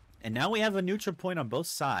 And now we have a neutral point on both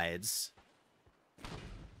sides.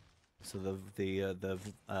 So the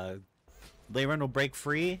Leyron will break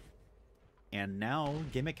free. And now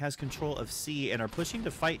Gimmick has control of C and are pushing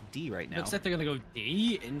to fight D right now. Looks like they're gonna go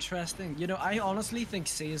D. Interesting. You know, I honestly think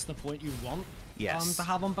C is the point you want to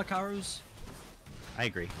have on Bacaros. I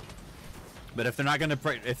agree. But if they're not gonna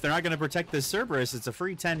protect this Cerberus, it's a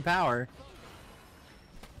free 10 power.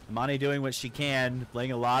 Imani doing what she can,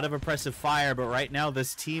 playing a lot of oppressive fire, but right now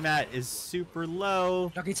this T-Mat is super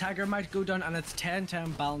low. Lucky Tiger might go down, and it's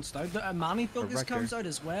 10-10 balanced out. The Imani focus comes out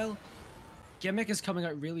as well. Gimmick is coming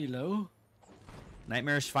out really low.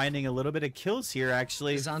 Nightmarish finding a little bit of kills here,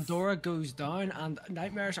 actually. Zandora goes down, and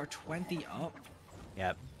Nightmarish are 20 up.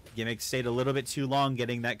 Yep. Gimmick stayed a little bit too long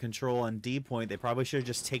getting that control on D point. They probably should have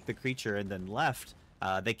just take the creature and then left.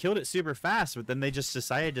 They killed it super fast, but then they just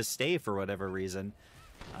decided to stay for whatever reason.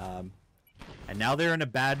 And now they're in a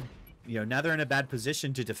bad,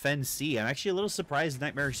 position to defend C. I'm actually a little surprised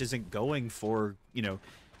Nightmarish isn't going for,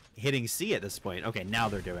 hitting C at this point. Okay, now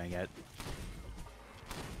they're doing it.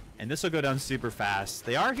 And this will go down super fast.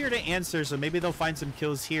 They are here to answer, so maybe they'll find some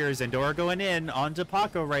kills here. Zandora going in onto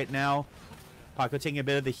Paco right now. Paco taking a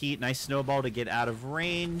bit of the heat. Nice snowball to get out of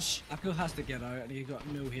range. Paco has to get out, and he got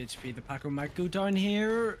no HP. The Paco might go down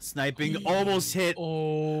here. Sniping almost hit.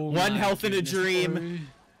 Oh, One health in a goodness, dream.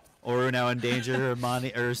 Oru now in danger.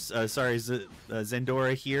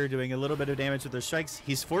 Zendora here doing a little bit of damage with their strikes.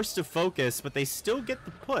 He's forced to focus, but they still get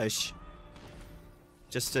the push.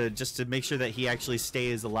 Just to make sure that he actually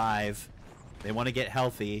stays alive. They want to get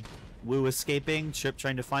healthy. Wu escaping. Trip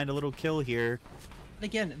trying to find a little kill here.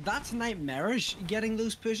 Again, that's Nightmarish getting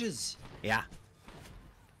those pushes. Yeah.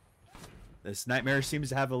 This Nightmare seems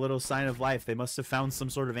to have a little sign of life. They must have found some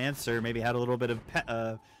sort of answer. Maybe had a little bit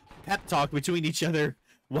of pep talk between each other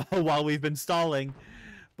while we've been stalling.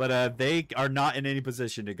 But they are not in any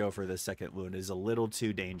position to go for this second wound. It is a little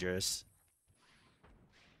too dangerous.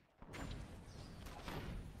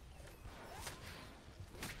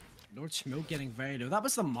 Lord Smoke getting very low. That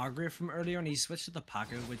was the Margaret from earlier, and he switched to the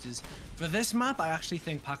Paco, which is... For this map, I actually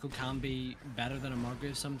think Paco can be better than a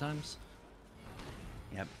Margaret sometimes.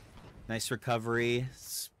 Yep. Nice recovery.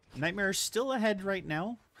 Nightmare still ahead right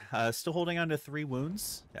now. Still holding on to 3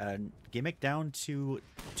 wounds. Gimmick down to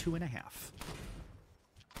 2.5.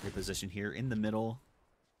 Great position here in the middle.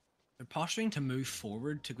 They're posturing to move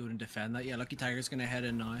forward to go and defend that. Yeah, Lucky Tiger's going to head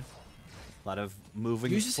in now. A lot of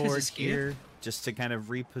moving forward here just to kind of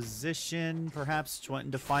reposition, perhaps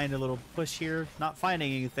wanting to find a little push here. Not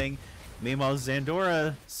finding anything. Meanwhile,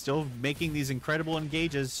 Zandora still making these incredible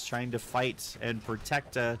engages, trying to fight and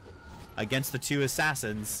protect against the 2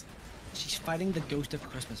 assassins. She's fighting the ghost of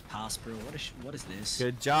Christmas past, bro. What is this?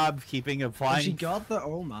 Good job keeping applying. Oh, she got the...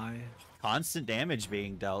 Oh my. Constant damage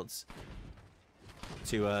being dealt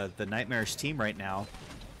to the Nightmarish team right now.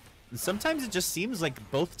 And sometimes it just seems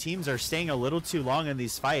like both teams are staying a little too long in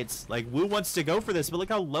these fights. Like, Wu wants to go for this, but look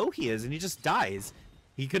how low he is, and he just dies.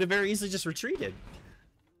 He could have very easily just retreated.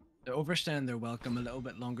 They're overstaying their welcome a little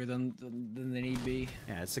bit longer than they need be.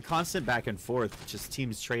 Yeah, it's a constant back and forth, just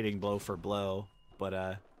teams trading blow for blow.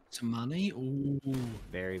 But, some money? Ooh.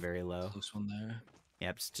 Very, very low. Close one there.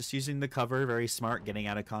 Yep, just using the cover, very smart, getting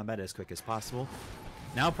out of combat as quick as possible.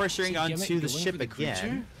 Now pressuring onto the ship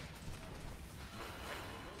again.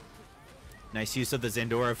 Nice use of the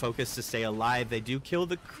Zandora focus to stay alive. They do kill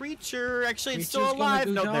the creature. Actually, it's still alive.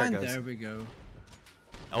 No, there it goes. There we go.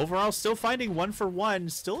 Overall, still finding 1 for 1.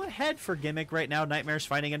 Still ahead for Gimmick right now. Nightmare's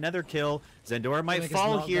finding another kill. Zandora might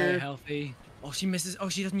fall here. Very healthy. Oh, she misses. Oh,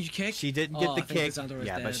 she doesn't use kick. She didn't get the kick.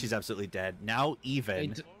 Yeah, dead. But she's absolutely dead. Now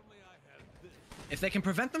even. If they can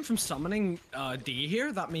prevent them from summoning D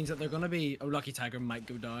here, that means that they're going to be... Oh, Lucky Tiger might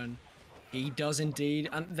go down. He does indeed.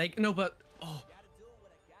 And they... No, but... Oh.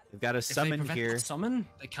 They've got a summon here.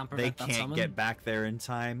 They can't prevent that summon. They can't get back there in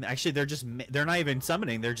time. Actually, they're not even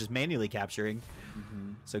summoning. They're just manually capturing.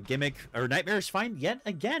 So Gimmick or Nightmare's find yet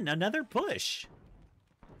again another push.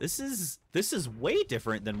 This is way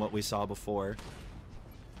different than what we saw before.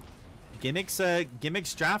 Gimmick's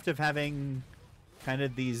draft of having kind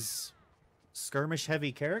of these skirmish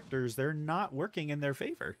heavy characters, they're not working in their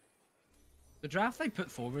favor. The draft they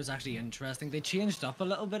put forward is actually interesting. They changed up a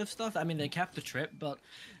little bit of stuff. I mean, they kept the trip, but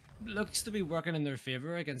looks to be working in their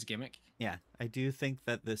favor against Gimmick. Yeah, I do think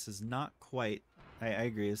that this is not quite... I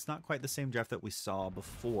agree, it's not quite the same draft that we saw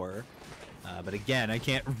before. But again, I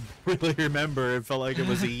can't really remember. It felt like it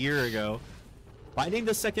was a year ago. Finding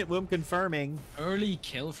the second womb, confirming. Early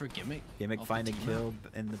kill for Gimmick. Gimmick finding kill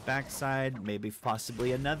in the backside. Maybe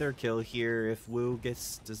possibly another kill here if Wu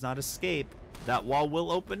does not escape. That wall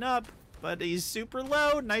will open up, but he's super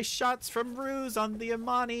low. Nice shots from Ruse on the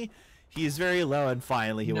Imani. He's very low, and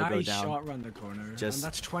finally he will go down. Nice shot around the corner. And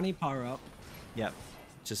that's 20 power up. Yep.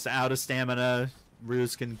 Just out of stamina.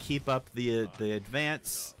 Ruse can keep up the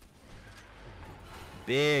advance.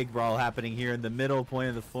 Big brawl happening here in the middle point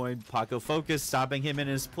of the point. Paco focus, stopping him in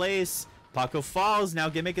his place. Paco falls. Now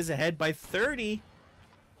Gimmick is ahead by 30.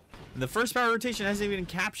 And the first power rotation hasn't even been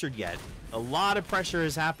captured yet. A lot of pressure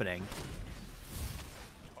is happening.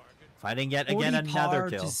 Fighting yet again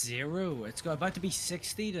another kill. To 0. It's about to be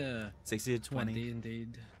 60 to 20.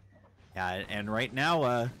 Indeed. Yeah, and right now,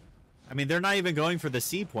 I mean, they're not even going for the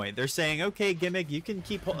C point. They're saying, okay, Gimmick, you can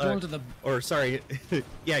keep...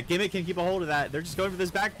 yeah, Gimmick can keep a hold of that. They're just going for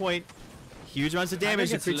this back point. Huge amounts of damage.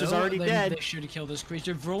 The creature's already dead. They should have killed this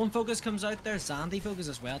creature. Vrolin focus comes out there. Zandy focus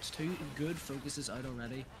as well. It's 2 good focuses out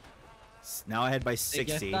already. Now ahead by 60.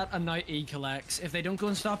 They get that, and now E collects. If they don't go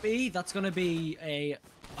and stop E, that's going to be a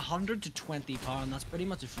 100 to 20 power, and that's pretty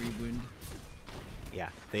much a free wound. Yeah,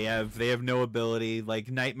 they have no ability. Like,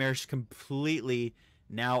 Nightmare's completely...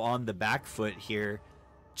 now on the back foot here,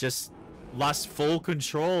 just lost full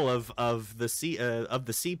control of the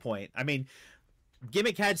C point. I mean,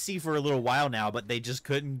 Gimmick had C for a little while now, but they just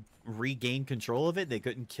couldn't regain control of it. They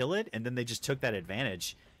couldn't kill it, and then they just took that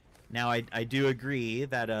advantage. Now, I do agree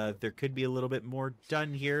that there could be a little bit more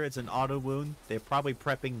done here. It's an auto wound. They're probably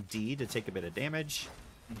prepping D to take a bit of damage.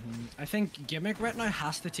 I think Gimmick right now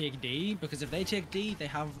has to take D, because if they take D, they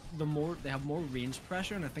have more range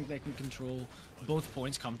pressure, and I think they can control both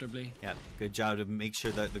points comfortably. Yeah, good job to make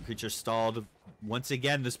sure that the creature stalled. Once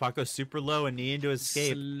again, this Paco's super low and needing to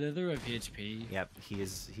escape. Slither of HP. Yep,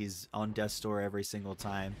 he's on death's door every single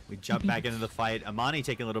time. We jump back into the fight. Amani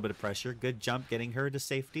taking a little bit of pressure. Good jump, getting her to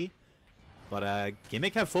safety. But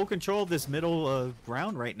Gimmick have full control of this middle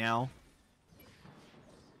ground right now.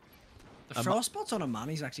 The frost spots on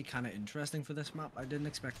Amani is actually kind of interesting for this map. I didn't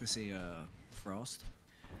expect to see frost.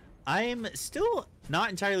 I'm still not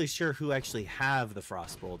entirely sure who actually have the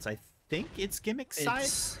frost bolts. I think it's Gimmick's side.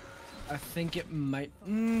 I think it might.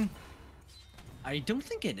 I don't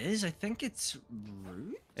think it is. I think it's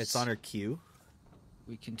Roots. It's on her queue.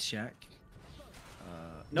 We can check.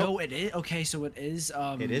 Nope. No, it is. Okay, so it is.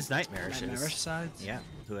 It is Nightmarish. Nightmarish side. Yeah,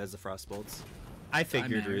 who has the frost bolts? I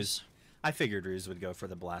figured Ruse would go for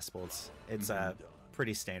the blast bolts. It's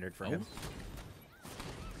pretty standard for him.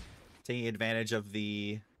 Taking advantage of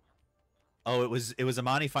the. Oh, it was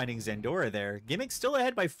Amani finding Zandora there. Gimmick's still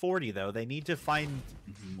ahead by 40 though. They need to find,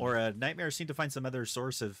 or Nightmares need to find some other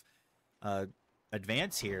source of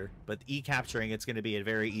advance here. But E capturing, it's going to be a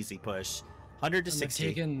very easy push. 100 to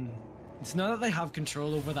 60. It's not that they have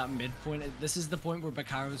control over that midpoint. This is the point where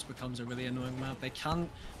Bakaros becomes a really annoying map. They can't.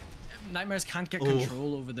 Nightmares can't get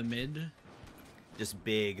control over the mid. Just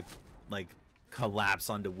big, like,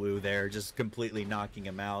 collapse onto Wu there, just completely knocking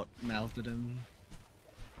him out. Melted him.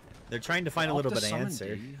 They're trying to find a little bit of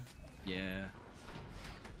answer. Yeah.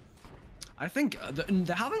 I think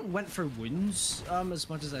they haven't went for wounds as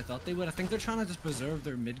much as I thought they would. I think they're trying to just preserve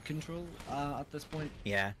their mid control at this point.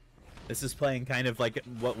 Yeah. This is playing kind of like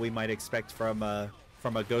what we might expect from a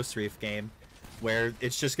Ghost Reef game, where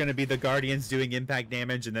it's just going to be the Guardians doing impact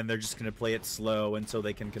damage, and then they're just going to play it slow until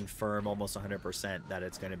they can confirm almost 100% that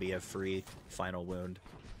it's going to be a free final wound.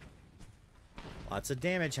 Lots of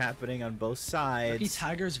damage happening on both sides. Lucky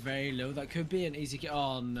Tiger's very low. That could be an easy kill.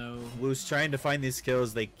 Oh no. Wu's trying to find these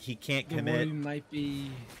kills. He can't commit. The Wu might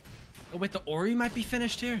be. Oh wait, the Ori might be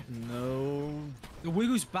finished here. No. The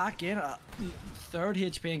Wu's back in at 3rd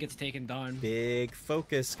HP and gets taken down. Big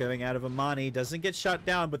focus going out of Amani. Doesn't get shot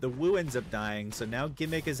down, but the Wu ends up dying. So now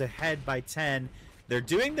Gimmick is ahead by 10. They're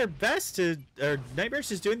doing their best to, or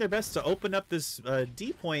Nightmarish is doing their best to open up this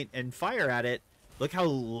D point and fire at it. Look how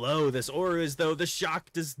low this aura is, though. The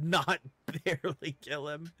shock does not barely kill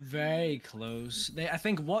him. Very close. I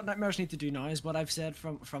think what Nightmares need to do now is what I've said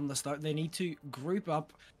from the start. They need to group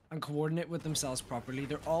up and coordinate with themselves properly.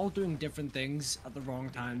 They're all doing different things at the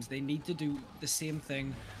wrong times. They need to do the same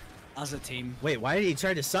thing as a team. Wait, why did he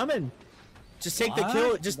try to summon? Just take the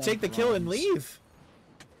kill. Just take the kill and leave.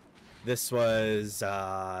 This was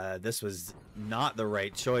not the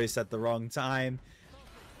right choice at the wrong time.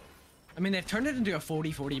 I mean, they've turned it into a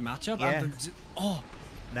 40-40 matchup. Yeah.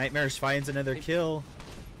 Nightmares finds another kill.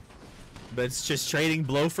 But it's just trading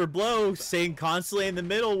blow for blow, staying constantly in the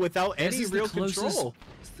middle without any real control.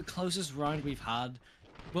 It's the closest round we've had.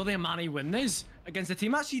 Will the Amani win this against the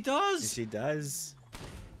team? She does. She does.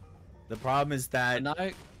 The problem is that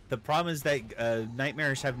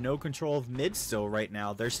Nightmares have no control of mid still right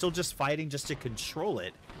now. They're still just fighting just to control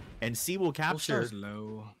it. And C will capture.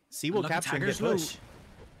 Low. C will capture and get push.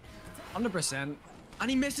 100%. And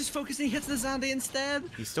he misses focus and he hits the Zandy instead.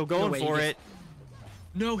 He's still going for it.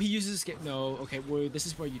 No, he uses escape. No, okay, whoa, this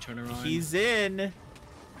is where you turn around. He's in.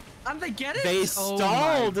 And they get it. They stalled.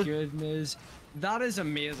 Oh my goodness. That is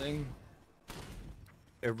amazing.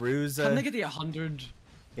 Iruza. Can they get the 100?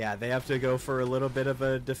 Yeah, they have to go for a little bit of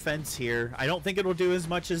a defense here. I don't think it'll do as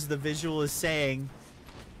much as the visual is saying.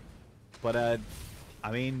 But,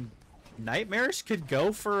 I mean, Nightmarish could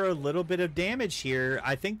go for a little bit of damage here.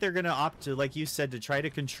 I think they're going to opt to, like you said, to try to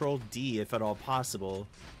control D if at all possible.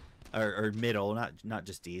 Or middle, not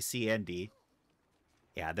just D, C and D.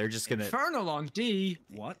 Yeah, they're just gonna Infernal on D.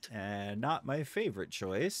 What? Not my favorite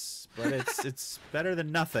choice, but it's better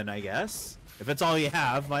than nothing, I guess. If it's all you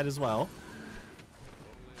have, might as well.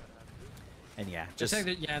 And yeah, just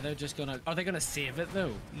they're just gonna. Are they gonna save it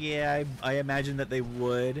though? Yeah, I imagine that they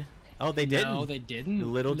would. Oh, they didn't. No, they didn't. A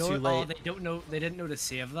little too late. Oh, they don't know. They didn't know to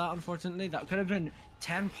save that. Unfortunately, that could have been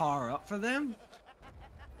 10 power up for them.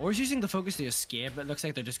 Or he's using the focus to escape. It looks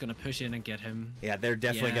like they're just going to push in and get him. Yeah, they're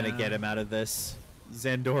definitely going to get him out of this.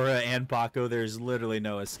 Zandora and Paco, there's literally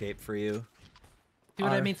no escape for you. See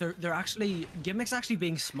what I mean? They're actually... Gimmick's actually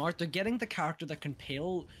being smart. They're getting the character that can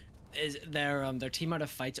peel is their team out of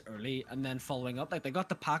fights early and then following up. Like they got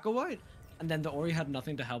the Paco out, and then the Ori had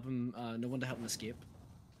nothing to help him, no one to help him escape.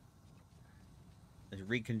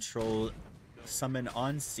 Recontrol summon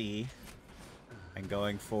on C and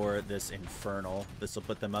going for this Infernal. This will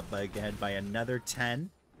put them up ahead by another 10.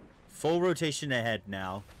 Full rotation ahead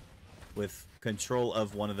now with control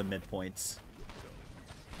of one of the midpoints.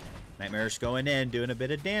 Nightmarish going in, doing a bit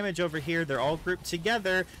of damage over here. They're all grouped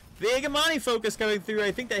together. Big Amani focus coming through.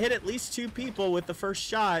 I think that hit at least 2 people with the first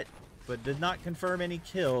shot, but did not confirm any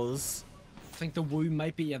kills. I think the Wu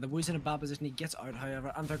might be, yeah, the Wu's in a bad position. He gets out,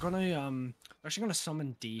 however, and they're gonna, they're actually gonna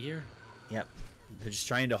summon D here. Yep. They're just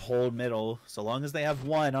trying to hold middle so long as they have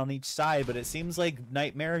one on each side, but it seems like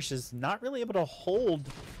Nightmarish is not really able to hold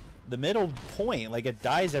the middle point. Like, it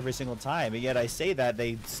dies every single time, and yet I say that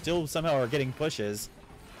they still somehow are getting pushes.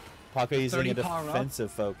 Paco using a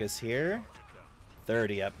defensive focus here.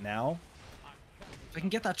 30 up now. If I can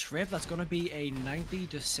get that trip, that's going to be a 90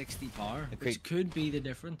 to 60 power, which could be the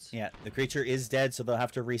difference. Yeah, the creature is dead, so they'll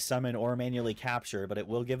have to resummon or manually capture, but it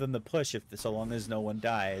will give them the push if so long as no one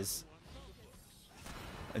dies.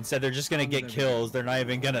 Instead, they're just going to get kills. They're not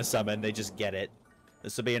even going to summon. They just get it.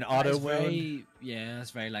 This will be an auto wound. Yeah,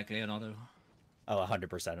 that's very likely an auto. Oh,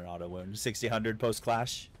 100% an auto wound. 60-100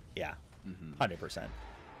 post-clash? Yeah, 100%.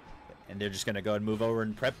 And they're just going to go and move over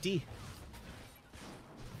and prep D.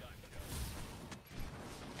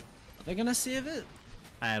 Are they going to save it?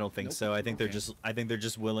 I don't think so. I think they're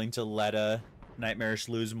just willing to let Nightmarish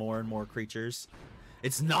lose more and more creatures.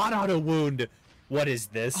 It's not auto wound. What is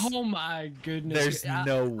this? Oh my goodness. There's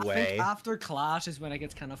no way. I think after Clash is when it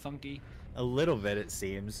gets kind of funky. A little bit, it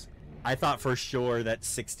seems. I thought for sure that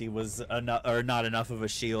 60 was not enough of a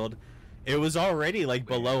shield. It was already like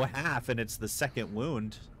below half, and it's the second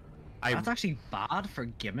wound. That's actually bad for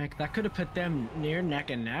Gimmick. That could have put them near neck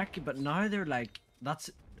and neck, but now they're like, that's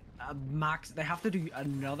a max. They have to do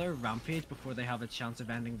another rampage before they have a chance of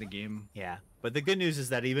ending the game. Yeah, but the good news is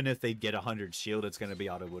that even if they get 100 shield, it's going to be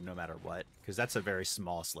auto wound no matter what, because that's a very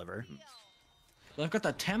small sliver. They've got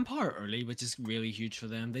that 10 power early, which is really huge for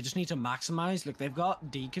them. They just need to maximize. Look, they've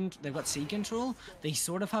got C control. They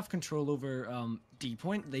sort of have control over D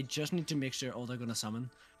point. They just need to make sure they're going to summon.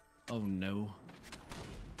 Oh no.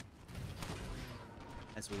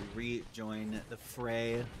 As we rejoin the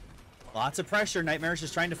fray, lots of pressure. Nightmarish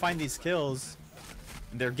is trying to find these kills.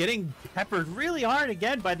 They're getting peppered really hard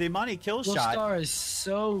again by the Amani kill shot. Wolfstar is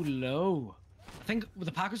so low. I think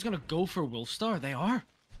the Paco's going to go for Wolfstar. They are.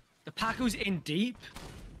 The Paco's in deep.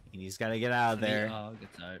 And he's got to get out of there.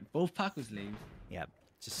 Gets out. Both Pacos leave. Yep.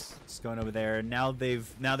 Just going over there. Now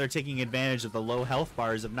they're taking advantage of the low health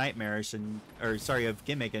bars of Nightmarish of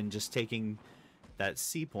Gimmick, and just taking that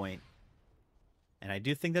C point. And I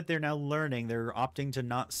do think that they're now learning. They're opting to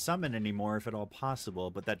not summon anymore if at all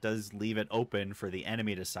possible, but that does leave it open for the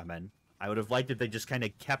enemy to summon. I would have liked if they just kind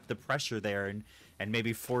of kept the pressure there and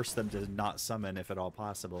maybe forced them to not summon if at all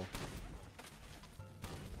possible.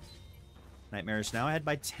 Nightmarish now ahead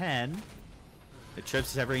by 10. The Trips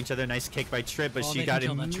severing each other. Nice kick by Trip, but she got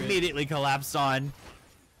immediately collapsed on.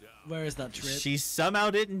 Where is that Trip? She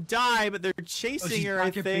somehow didn't die, but they're chasing her,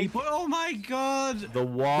 I think. Oh my god! The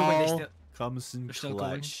wall comes in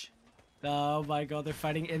clutch. Oh my god, they're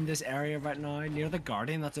fighting in this area right now near the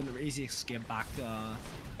Guardian. That's an easy escape back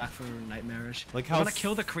for Nightmarish. Like how gonna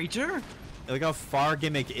kill the creature? Look how far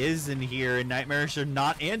Gimmick is in here, and Nightmarish are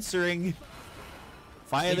not answering.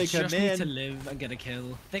 Finally, they come in. They just need to live and get a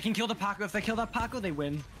kill. They can kill the Paco. If they kill that Paco, they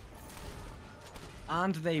win.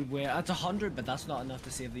 And they win. That's 100, but that's not enough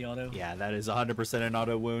to save the auto. Yeah, that is 100% an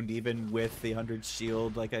auto wound, even with the 100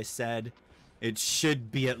 shield. Like I said, it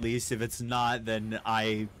should be at least. If it's not, then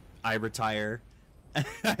I retire.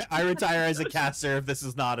 I retire as a caster if this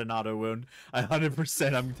is not an auto wound.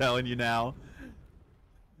 100%. I'm telling you now.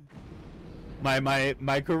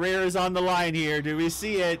 My career is on the line here. Do we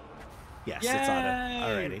see it? Yes, Yay! It's auto.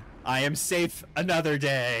 Alrighty. I am safe another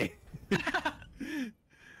day.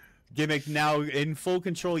 Gimmick now in full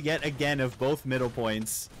control yet again of both middle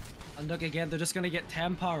points. And look again, they're just gonna get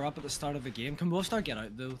 10 power up at the start of the game. Can Wolfstar get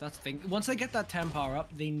out though? That's the thing. Once they get that 10 power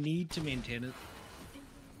up, they need to maintain it.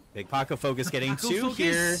 Big Paco focus getting 2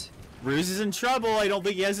 here. Ruse is in trouble. I don't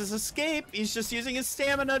think he has his escape. He's just using his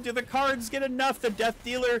stamina. Do the cards get enough? The Death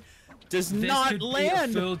Dealer does not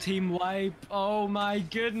land. Be a full team wipe. Oh my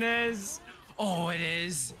goodness. Oh, it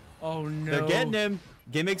is. Oh no. They're getting him.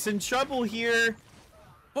 Gimmick's in trouble here.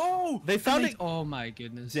 Oh, they found it. Oh my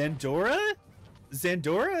goodness. Zandora,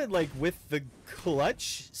 like with the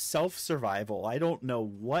clutch self-survival. I don't know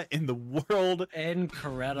what in the world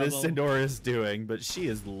incredible this Zandora is doing, but she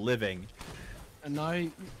is living. And now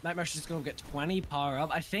Nightmare's just gonna get 20 power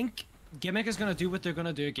up. I think Gimmick is gonna do what they're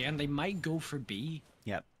gonna do again. They might go for B.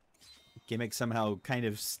 Yep. Gimmick somehow kind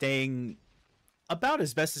of staying about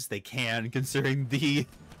as best as they can, considering the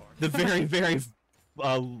very, very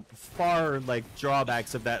far like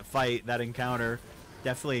drawbacks of that fight, that encounter.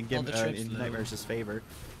 Definitely in Nightmare's favor.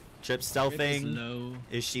 Trip stealthing.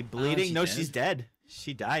 Is she bleeding? No, she's dead.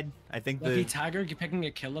 She died. I think the Tiger picking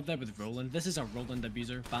a kill up there with Roland. This is a Roland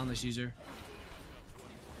abuser. Ban this user.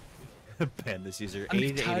 Ban this user.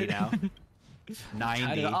 80 now.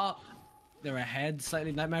 90. Oh, they're ahead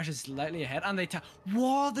slightly. Nightmare's is slightly ahead, and they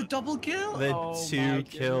whoa, the double kill. The 2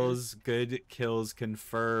 kills. Good kills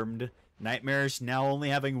confirmed. Nightmarish now only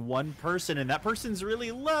having 1 person, and that person's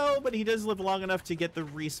really low, but he does live long enough to get the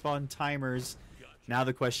respawn timers. Now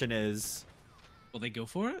the question is, will they go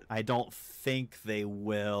for it? I don't think they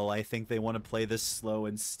will. I think they want to play this slow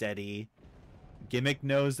and steady. Gimmick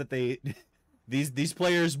knows that these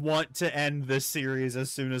players want to end this series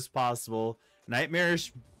as soon as possible.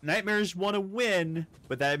 Nightmarish want to win,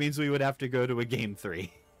 but that means we would have to go to a game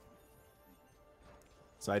 3.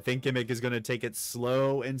 So I think Gimmick is going to take it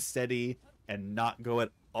slow and steady and not go at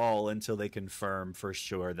all until they confirm for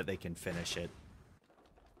sure that they can finish it.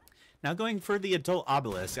 Now going for the adult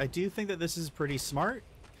obelisk, I do think that this is pretty smart.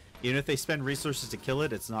 Even if they spend resources to kill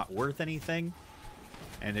it, it's not worth anything.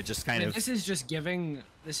 And it just kind of... This is just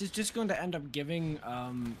going to end up giving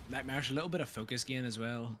Nightmarish a little bit of focus gain as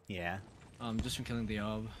well. Yeah. Just from killing the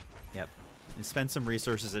ob. Yep. And spend some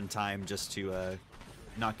resources and time just to...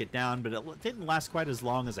 knock it down, but it didn't last quite as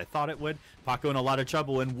long as I thought it would. Paco in a lot of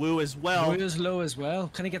trouble, and Wu as well. Wu is low as well.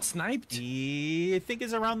 Can he get sniped? I think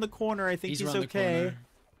he's around the corner. I think he's okay.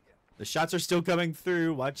 The shots are still coming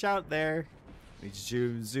through. Watch out there. We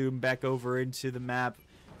zoom back over into the map.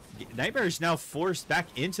 Nightmarish now forced back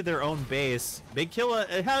into their own base. Big kill.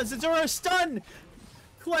 Has Zadora stun?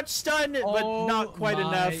 Clutch stun, but not quite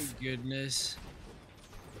enough. Oh my goodness.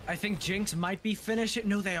 I think Jinx might be finishing.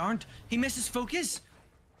 No, they aren't. He misses focus.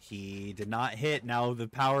 He did not hit. Now the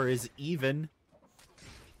power is even.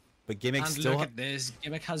 But Gimmick still... look at this.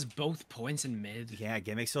 Gimmick has both points in mid. Yeah,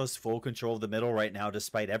 Gimmick still has full control of the middle right now,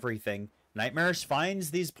 despite everything. Nightmarish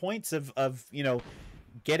finds these points of you know,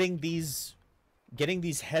 getting these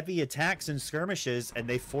heavy attacks and skirmishes, and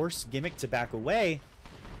they force Gimmick to back away,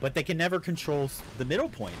 but they can never control the middle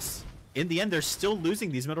points. In the end, they're still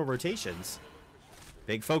losing these middle rotations.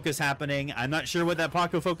 Big focus happening. I'm not sure what that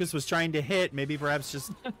Paco focus was trying to hit. Maybe perhaps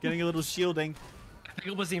just getting a little shielding. I think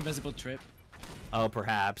it was the invisible trip. Oh,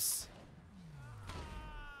 perhaps.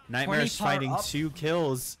 Nightmarish finding 2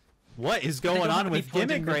 kills. What is going on with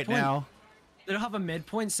Gimmick right now? They don't have a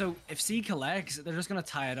midpoint, so if C collects, they're just going to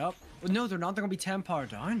tie it up. Well, no, they're not. They're going to be 10 power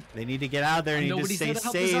down. They need to get out there. They need to stay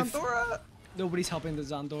safe. Nobody's helping the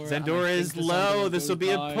Zandora. Zandora is low. This will be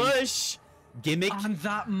a push. Gimmick, and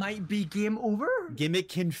that might be game over. Gimmick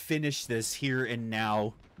can finish this here and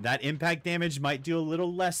now. That impact damage might do a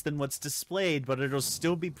little less than what's displayed, but it'll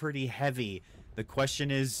still be pretty heavy. The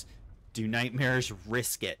question is, do Nightmarish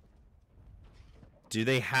risk it? Do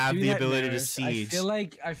they have the ability to siege?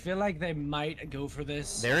 I feel like they might go for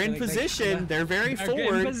this. They're in position. They're very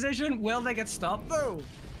forward. In position. Will they get stopped though?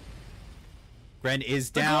 Gren is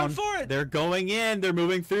down. They're going in. They're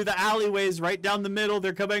moving through the alleyways right down the middle.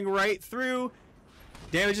 They're coming right through.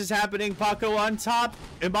 Damage is happening. Paco on top.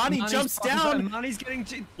 Imani jumps down. Imani's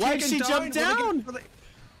getting Why did she jump down?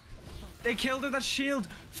 They killed her. That shield.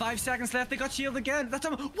 5 seconds left. They got shield again. That's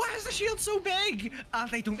why is the shield so big? And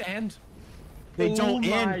they don't end. They don't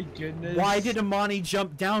end. My goodness. Why did Imani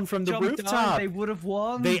jump down from the rooftop? They would have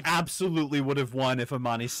won. They absolutely would have won if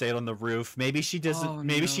Imani stayed on the roof. Maybe she doesn't. Oh,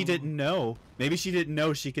 maybe no. she didn't know. Maybe she didn't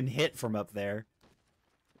know she can hit from up there.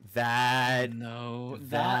 That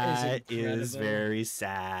is very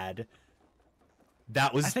sad.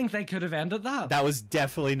 That was. I think they could have ended that. That was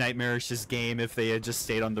definitely Nightmarish's game if they had just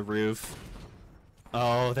stayed on the roof.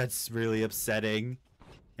 Oh, that's really upsetting.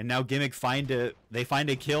 And now Gimmick find a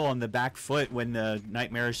kill on the back foot when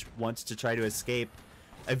Nightmarish wants to try to escape.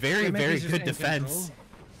 A very good defense.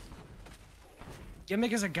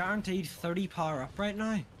 Gimmick is a guaranteed 30 power up right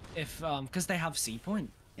now, if because they have C point.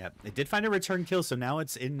 Yep, they did find a return kill, so now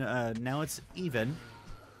it's in. Now it's even.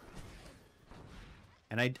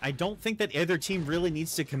 And I don't think that either team really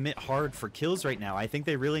needs to commit hard for kills right now. I think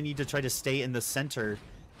they really need to try to stay in the center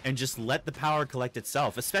and just let the power collect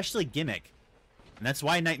itself, especially Gimmick. And that's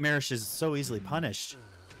why Nightmarish is so easily punished.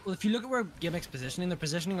 Well, if you look at where Gimmick's positioning, they're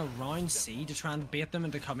positioning around C to try and bait them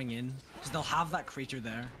into coming in, because they'll have that creature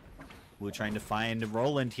there. We're trying to find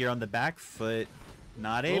Roland here on the back foot.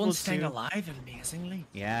 Not able Roland's to. staying alive amazingly.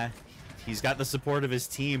 Yeah, he's got the support of his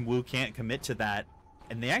team. Wu can't commit to that.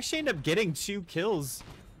 And they actually end up getting 2 kills.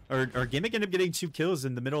 Or Gimmick ended up getting 2 kills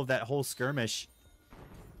in the middle of that whole skirmish.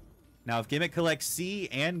 Now, if Gimmick collects C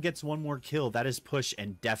and gets 1 more kill, that is push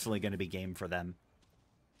and definitely going to be game for them.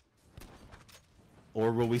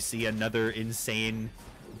 Or will we see another insane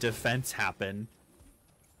defense happen?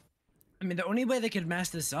 I mean, the only way they could mess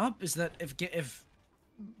this up is that if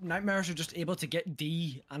Nightmares are just able to get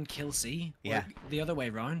D and kill C, or Yeah. the other way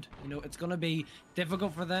around. You know, it's gonna be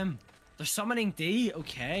difficult for them. They're summoning D,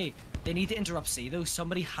 okay. They need to interrupt C though.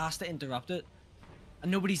 Somebody has to interrupt it,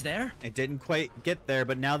 and nobody's there. It didn't quite get there,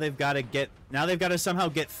 but now they've got to somehow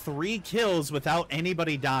get 3 kills without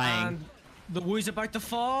anybody dying. And the Wu's about to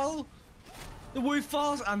fall. The Wu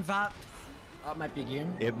falls, and that might be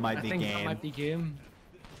game. It might be I think game. that might be game.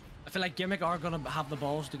 I feel like Gimmick are gonna have the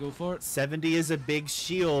balls to go for it. 70 is a big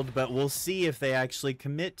shield, but we'll see if they actually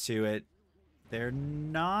commit to it. They're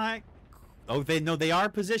not. Oh, they are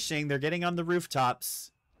positioning. They're getting on the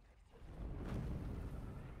rooftops.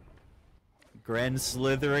 Gren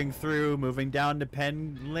slithering through, moving down to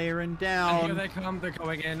Pen, layering And down. here they come, they're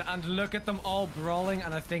going in, and look at them all brawling,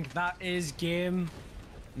 and I think that is game.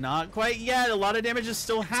 Not quite yet. A lot of damage is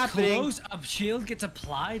still happening. Close, a shield gets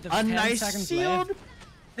applied. There's A 10 nice seconds shield. left.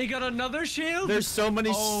 They got another shield. There's so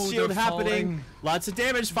many shield they're happening. falling. Lots of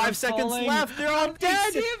damage. 5 They're seconds falling. left. They're all They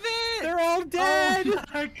dead. save it. They're all dead. Oh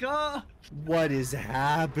my god. What is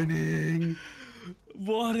happening?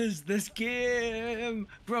 What is this game?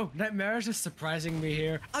 Bro, Nightmares is surprising me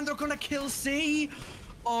here. And they're gonna kill C.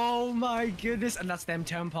 Oh my goodness. And that's them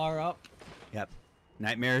 10 power up. Yep.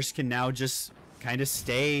 Nightmares can now just kind of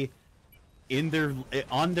stay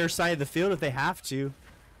on their side of the field if they have to.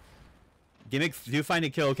 Gimmick do find a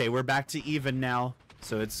kill. Okay, we're back to even now.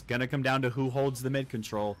 So it's gonna come down to who holds the mid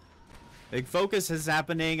control. Big focus is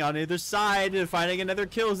happening on either side and finding another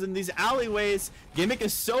kills in these alleyways. Gimmick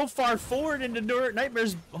is so far forward into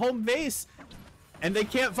Nightmare's home base, and they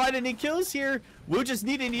can't find any kills here. Wu just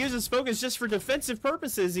needing to use his focus just for defensive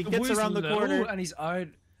purposes. He gets Wu's around the low, corner. and he's out.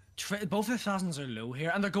 Both assassins are low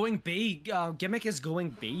here, and they're going B. Gimmick is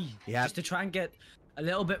going B. Yeah. Just to try and get a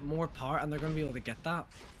little bit more power, and they're going to be able to get that.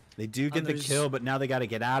 They do get And the there's- kill, but now they got to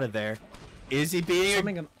get out of there. Is he being?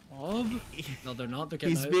 Something an ob? No, they're not. They're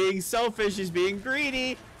getting He's out. being selfish. He's being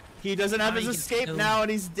greedy. He doesn't have his He gets escape killed. now,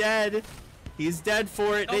 and he's dead. He's dead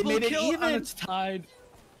for it. They Double made it kill, even. and it's tied.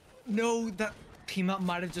 No, that team up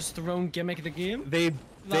might have just thrown Gimmick the game. They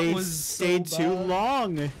was stayed so too bad.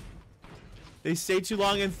 long. They stayed too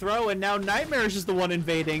long in throw, and now Nightmares is the one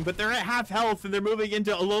invading, but they're at half health, and they're moving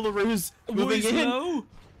into Alolaru's moving Wu's in. low.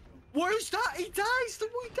 Where's that? He dies. The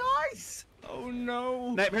Wu dies. Oh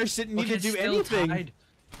no. Nightmares didn't need Okay, to do still anything. tied.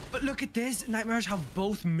 But look at this. Nightmares have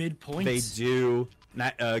both mid points. They do.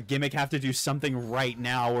 Gimmick have to do something right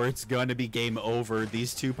now, or it's going to be game over.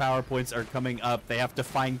 These 2 power points are coming up. They have to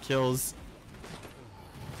find kills.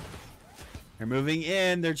 They're moving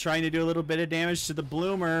in. They're trying to do a little bit of damage to the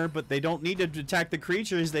bloomer, but they don't need to attack the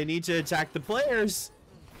creatures. They need to attack the players.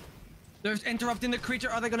 They're interrupting the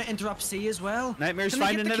creature. Are they going to interrupt C as well? Nightmares Can they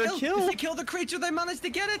find get the another kill. If they kill the creature, they manage to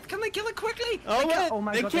get it. Can they kill it quickly? Oh, They can't- what?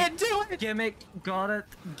 my They God, can't do it. Gimmick got it.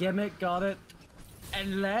 Gimmick got it.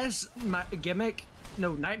 Unless Gimmick,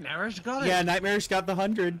 no, Nightmares got it. Yeah, Nightmares got the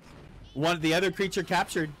 100. The other creature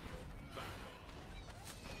captured.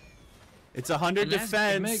 It's 100 Unless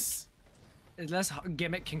defense. Unless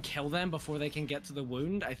Gimmick can kill them before they can get to the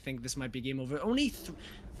wound, I think this might be game over. Only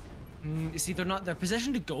you see, they're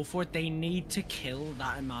positioned to go for it. They need to kill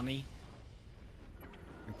that Imani.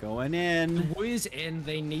 Going in. Wu is in.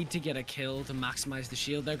 They need to get a kill to maximize the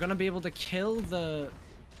shield. They're gonna be able to kill the.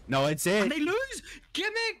 No, it's it. And they lose.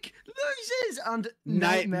 Gimmick loses, and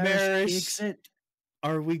Nightmarish. takes it.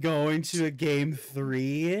 Are we going to a game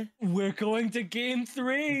 3? We're going to game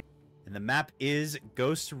 3. And the map is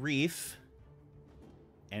Ghost Reef.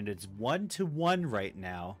 And it's 1-1 right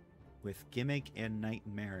now with Gimmick and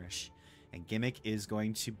Nightmarish. And Gimmick is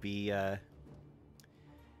going to be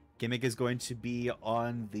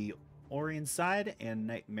on the Orion side and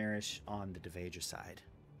Nightmarish on the Devager side.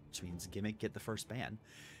 Which means Gimmick get the first ban.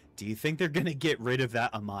 Do you think they're gonna get rid of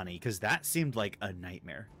that Amani? Because that seemed like a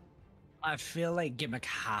nightmare. I feel like Gimmick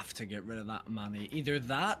have to get rid of that Imani. Either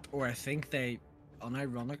that, or I think they,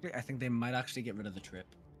 unironically, I think they might actually get rid of the trip.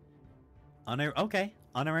 Okay.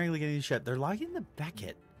 Unironically getting the ship. They're logging the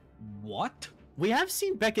Beckett. What? We have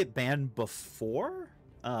seen Beckett banned before.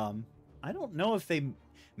 I don't know if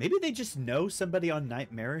maybe they just know somebody on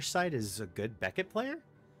Nightmarish side is a good Beckett player.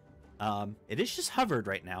 It is just hovered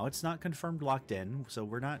right now. It's not confirmed locked in, so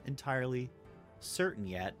we're not entirely certain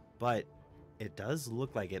yet, but it does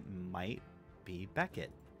look like it might be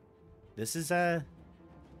Beckett. This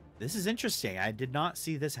is interesting. I did not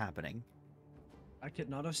see this happening. I could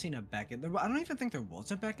not have seen a Beckett. I don't even think there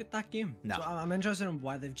was a Beckett that game. No. So I'm interested in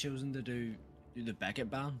why they've chosen to do the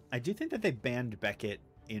Beckett ban. I do think that they banned Beckett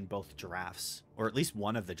in both drafts, or at least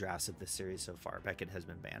one of the drafts of this series so far. Beckett has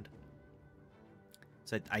been banned.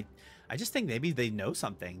 So I just think maybe they know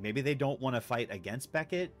something. Maybe they don't want to fight against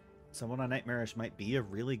Beckett. Someone on Nightmarish might be a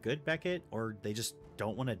really good Beckett, or they just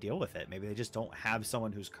don't want to deal with it. Maybe they just don't have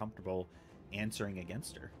someone who's comfortable answering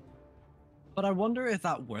against her. But I wonder if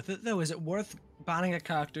that's worth it though. Is it worth banning a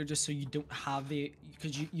character just so you don't have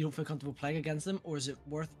because you don't feel comfortable playing against them, or is it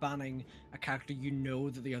worth banning a character you know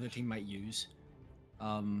that the other team might use?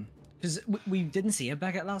 Because we didn't see a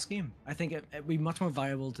Beckett last game. I think it'd be much more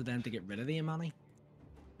viable to them to get rid of the Imani.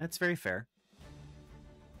 That's very fair.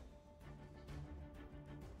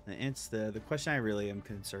 It's the question I really am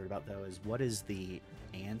concerned about though is what is the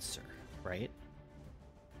answer, right?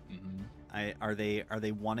 Are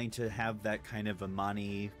they wanting to have that kind of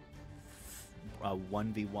Imani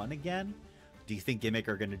 1v1 again? Do you think Gimmick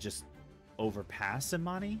are going to just overpass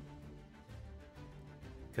Imani?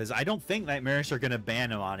 Because I don't think Nightmarish are going to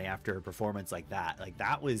ban Imani after a performance like that. Like,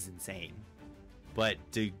 that was insane. But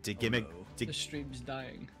do Gimmick... Oh, no. The stream's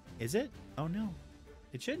dying. Is it? Oh, no.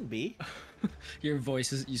 It shouldn't be. Your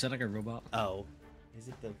voice is... You sound like a robot. Oh. Is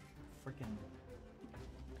it the freaking...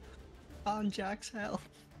 On Jack's hell.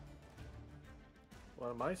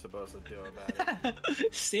 What am I supposed to do about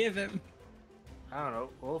it? Save him. I don't know.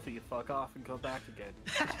 Wolfie, fuck off and go back again.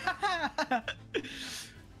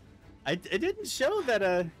 It didn't show that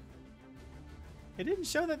it didn't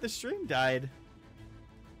show that the stream died.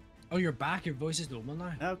 Oh, you're back. Your voice is normal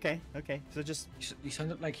now. Okay. So just You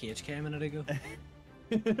sounded like HK a minute ago.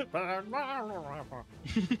 it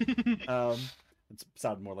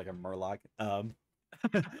sounded more like a Murloc.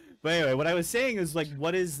 But anyway, what I was saying is like,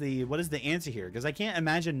 what is the answer here? Because I can't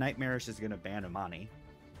imagine Nightmarish is gonna ban Imani.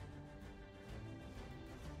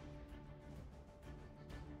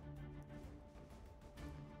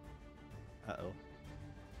 Uh-oh.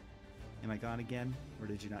 Am I gone again? Or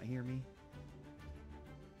did you not hear me?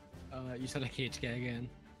 You said like HK again.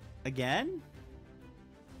 Again?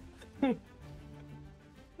 Oh,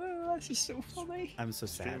 that's just so funny. I'm so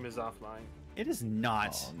sad. Stream is offline. It is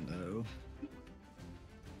not. Oh no.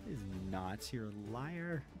 It is not. You're a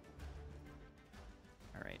liar.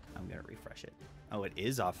 Alright, I'm gonna refresh it. Oh, it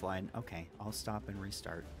is offline. Okay, I'll stop and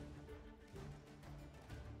restart.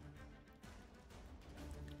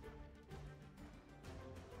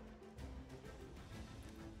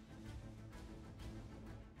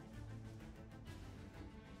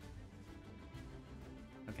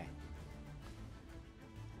 Okay.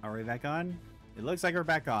 Are we back on? It looks like we're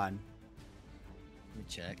back on. Let me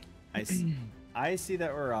check. I see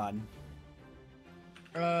that we're on.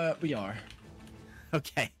 We are.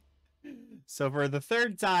 Okay. So for the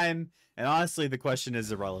third time, and honestly, the question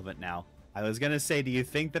is irrelevant now. I was going to say, do you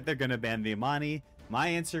think that they're going to ban the Imani? My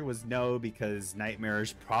answer was no, because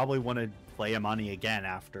Nightmarish probably want to play Imani again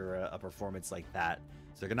after a performance like that.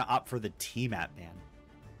 So they're going to opt for the team app ban.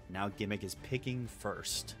 Now Gimmick is picking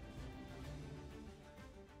first.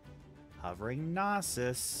 Hovering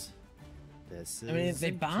Gnosis. This is I mean,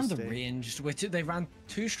 they banned the interesting. ranged, which they ran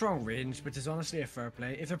 2 strong ranged, which is honestly a fair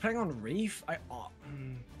play. If they're playing on Reef,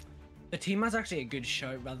 the team has actually a good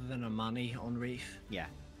shout rather than a Imani on Reef. Yeah.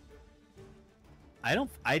 I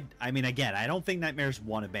mean, again, I don't think Nightmares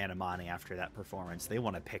want to ban Imani after that performance. They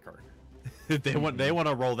want to pick her. they want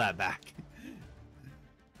to roll that back.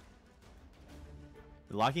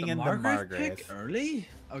 Locking in the Margrave. Pick early?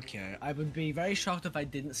 Okay, I would be very shocked if I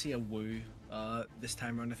didn't see a Wu this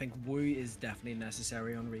time around. I think Wu is definitely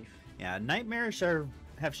necessary on Reef. Yeah, Nightmarish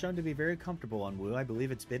have shown to be very comfortable on Wu. I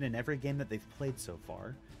believe it's been in every game that they've played so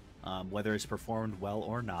far, whether it's performed well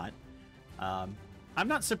or not. I'm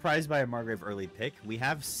not surprised by a Margrave early pick. We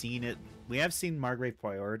have seen it. We have seen Margrave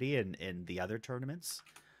priority in the other tournaments,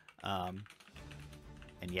 and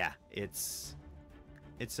yeah, it's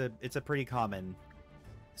a pretty common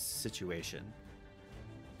situation.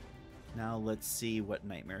 Now let's see what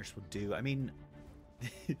Nightmarish will do. I mean,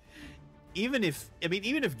 even if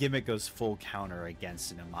Gimmick goes full counter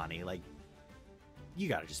against an Imani, like, you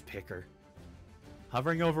gotta just pick her.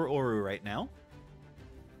 Hovering over Oru right now.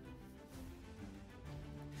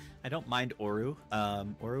 I don't mind Oru.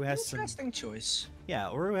 Oru has some interesting choice. Yeah,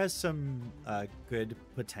 Oru has some good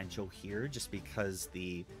potential here, just because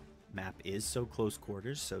the map is so close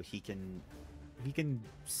quarters, so he can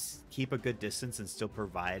keep a good distance and still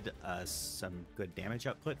provide some good damage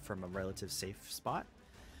output from a relative safe spot.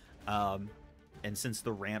 And since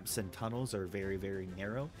the ramps and tunnels are very, very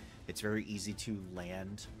narrow, it's very easy to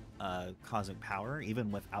land cosmic power,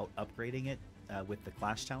 even without upgrading it with the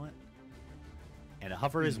Clash talent. And a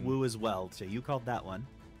hover is woo as well, so you called that one.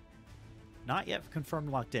 Not yet confirmed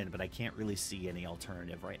locked in, but I can't really see any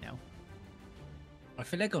alternative right now. I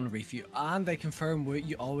feel like on Reef, they confirm woo,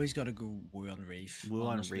 you always got to go woo on Reef. Woo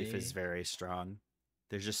honestly. on Reef is very strong.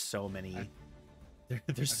 There's just so many.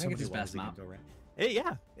 There's so many his ways best you can map. go around.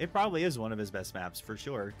 Yeah, it probably is one of his best maps for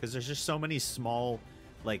sure. Because there's just so many small,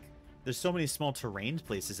 there's so many small terrain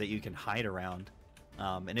places that you can hide around.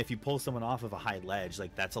 And if you pull someone off of a high ledge,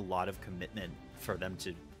 that's a lot of commitment for them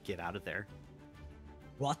to get out of there.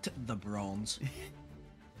 What the bronze?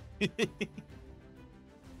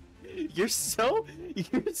 You're so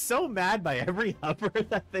mad by every hover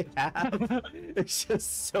that they have. It's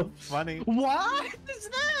just so funny. What is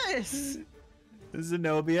this?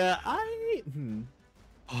 Zenobia,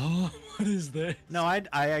 Oh, what is this? No, I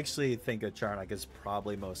actually think a Charnock is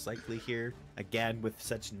probably most likely here. Again, with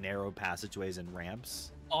such narrow passageways and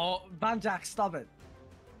ramps. Oh, Banjack, stop it.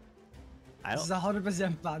 This is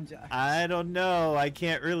 100% Banjack. I don't know. I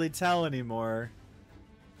can't really tell anymore.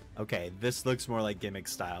 Okay, this looks more like Gimmick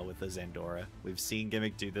style with the Zandora. We've seen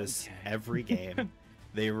Gimmick do this every game.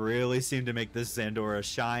 They really seem to make this Zandora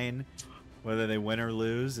shine. Whether they win or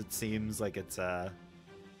lose, it seems like it's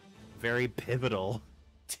very pivotal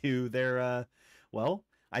to their, well,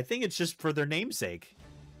 I think it's just for their namesake.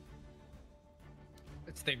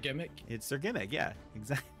 It's their gimmick. It's their gimmick, yeah,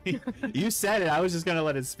 exactly. You said it. I was just going to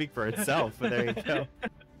let it speak for itself, but there you go.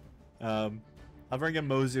 I'll bring a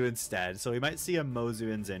Mozu instead. So we might see a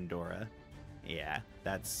Mozu and Zandora. Yeah,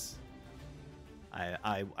 that's...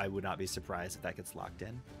 I would not be surprised if that gets locked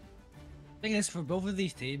in. Thing is, for both of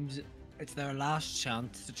these teams, it's their last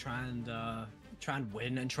chance to try and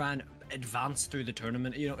win and try and advance through the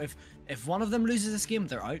tournament. You know, if one of them loses this game,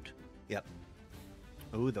 they're out. Yep.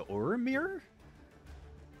 Oh, the Aura Mirror?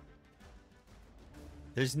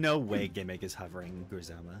 There's no way Gimmick is hovering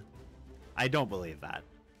Griselma. I don't believe that.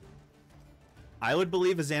 I would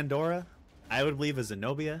believe a Zandora. I would believe a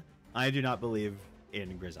Zenobia. I do not believe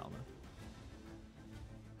in Griselma.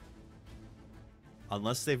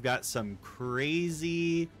 Unless they've got some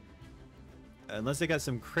crazy... Unless they got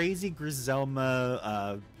some crazy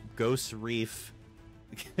Griselma Ghost Reef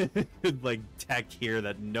tech here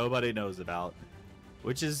that nobody knows about.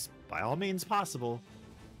 Which is by all means possible.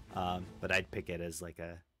 But I'd pick it as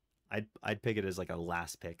I'd pick it as a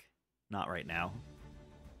last pick. Not right now.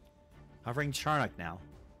 Hovering Charnock now.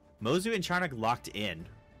 Mozu and Charnock locked in.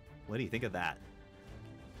 What do you think of that?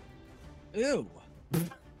 Ew.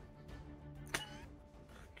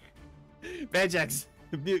 Banjax,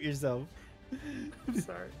 mute yourself. I'm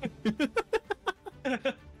sorry.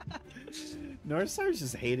 Northstar's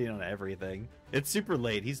just hating on everything. It's super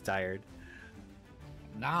late. He's tired.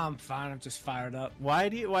 Nah, I'm fine. I'm just fired up. Why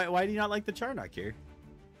do you not like the Charnock here?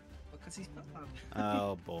 Because he's bad.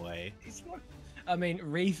 Oh boy. I mean,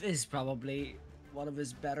 Reef is probably one of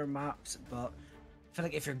his better maps, but I feel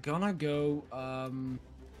like if you're gonna go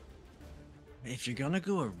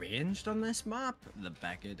arranged on this map, the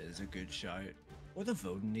Beckett is a good shout. Or the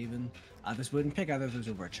Voden even. I just wouldn't pick either of those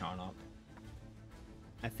over Charnock.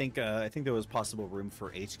 I think there was possible room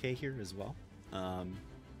for HK here as well.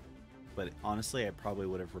 But honestly, I probably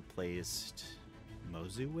would have replaced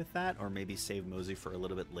Mozu with that, or maybe save Mozu for a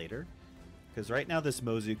little bit later. Because right now this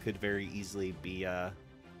Mozu could very easily be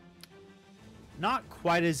not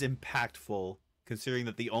quite as impactful, considering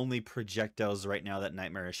that the only projectiles right now that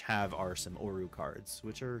Nightmarish have are some Oru cards,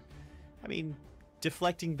 which are, I mean,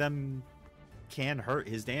 deflecting them can hurt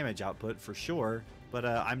his damage output for sure, but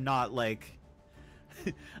I'm not like...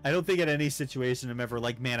 I don't think in any situation I'm ever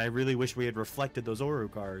like, man, I really wish we had reflected those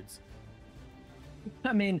Oru cards.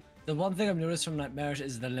 I mean, the one thing I've noticed from Nightmarish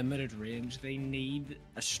is the limited range. They need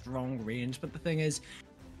a strong range, but the thing is,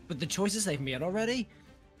 with the choices they've made already,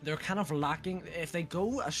 they're kind of lacking. If they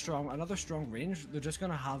go another strong range, they're just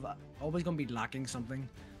gonna have always gonna be lacking something.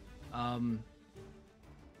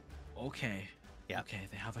 Okay. Yeah. Okay,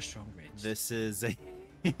 they have a strong range. This is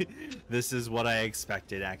this is what I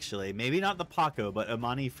expected, actually. Maybe not the Paco, but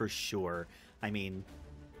Amani for sure. I mean,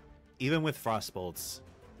 even with Frostbolts,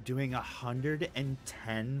 doing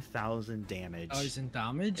 110,000 damage. 1,000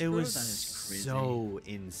 damage? It bro? was That is crazy. so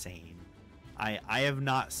insane. I have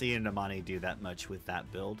not seen Amani do that much with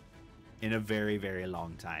that build in a very, very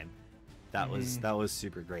long time. That was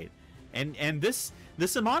super great. And this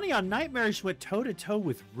Amani on Nightmarish went toe to toe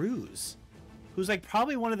with Ruse, who's like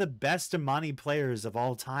probably one of the best Amani players of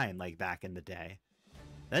all time, like back in the day.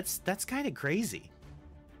 That's kind of crazy.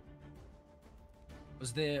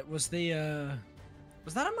 Was that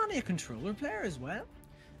Amani a controller player as well?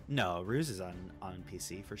 No, Ruse is on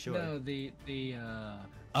PC for sure. No, the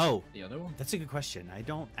Oh, the other one. that's a good question. I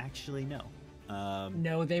don't actually know.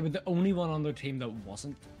 No, they were the only one on their team that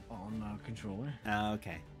wasn't on controller.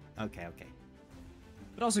 Okay.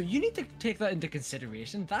 But also, you need to take that into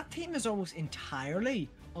consideration. That team is almost entirely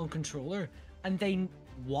on controller, and they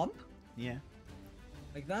won. Yeah.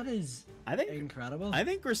 Like, that is incredible. I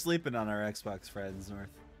think we're sleeping on our Xbox friends, North.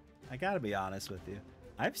 I gotta be honest with you.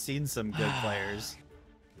 I've seen some good players.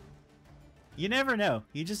 You never know.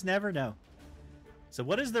 You just never know. So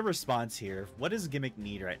what is the response here? What does Gimmick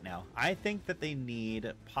need right now? I think that they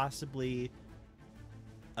need possibly...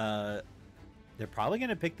 they're probably going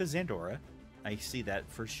to pick the Zandora. I see that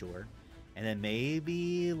for sure. And then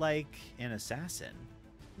maybe, like, an Assassin.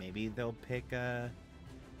 Maybe they'll pick... I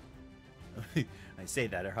say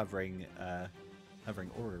that, they're hovering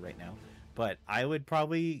Aura right now. But I would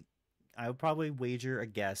probably wager a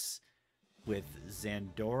guess with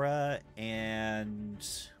Zandora and...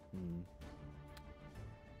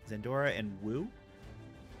 Zandora and Wu?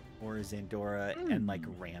 Or Zandora and, like,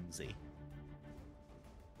 Ramsey?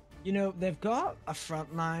 You know, they've got a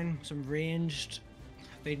front line, some ranged.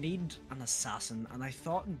 They need an assassin, and I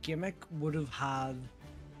thought Gimmick would have had...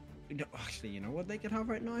 Actually, you know what they could have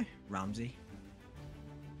right now? Ramsey.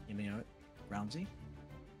 You know it? Ramsey?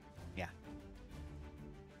 Yeah.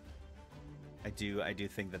 I do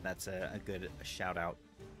think that that's a good shout out.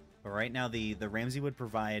 But right now the Ramsey would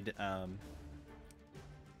provide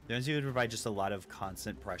just a lot of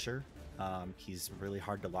constant pressure. He's really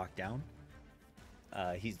hard to lock down.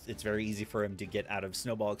 It's very easy for him to get out of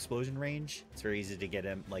snowball explosion range. It's very easy to get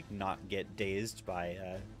him not get dazed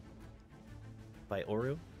by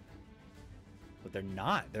Oru. But they're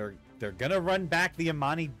not. They're gonna run back the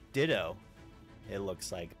Amani Ditto. It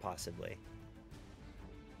looks like possibly.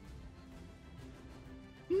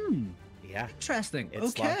 Yeah. Interesting.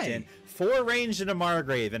 It's okay. locked in. 4 ranged in a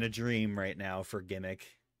Margrave and a Dream right now for Gimmick.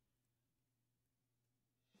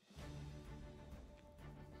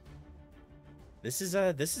 This is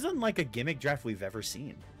unlike a Gimmick draft we've ever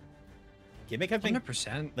seen. Gimmick have been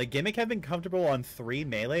 100%. Gimmick have been comfortable on 3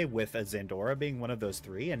 melee with a Zandora being one of those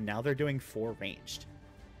 3, and now they're doing 4 ranged.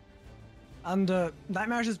 And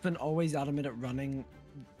Nightmarish has been always adamant at running.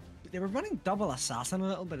 They were running double assassin a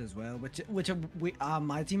little bit as well, which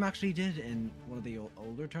my team actually did in one of the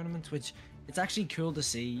older tournaments. Which it's actually cool to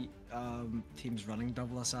see teams running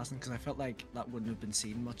double assassin, because I felt like that wouldn't have been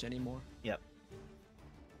seen much anymore. Yep.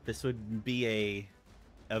 This would be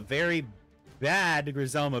a very bad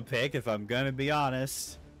Griselma pick, if I'm gonna be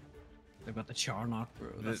honest. They've got the Charnock, bro.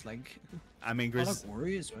 That's like... I mean,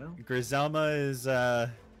 Ori as well.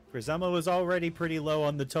 Griselma was already pretty low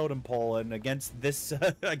on the totem pole, and against this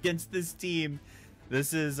team,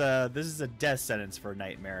 this is a death sentence for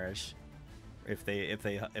Nightmarish. If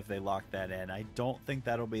they lock that in, I don't think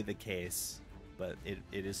that'll be the case, but it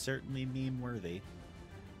is certainly meme worthy.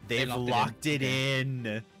 They've locked it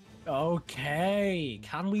in. Okay,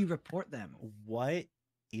 can we report them? What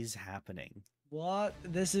is happening? What?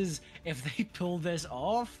 This is... If they pull this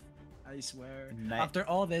off, I swear. After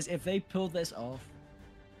all this, if they pull this off...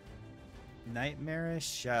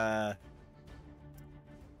 Nightmarish, I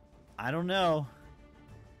don't know.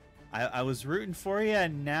 I was rooting for you,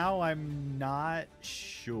 and now I'm not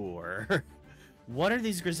sure. What are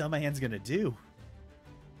these Griselma hands gonna do?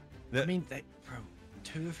 I mean, bro,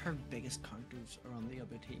 2 of her biggest counters are on the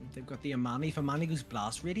other team. They've got the Amani. If Amani goes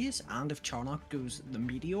Blast Radius, and if Charnock goes the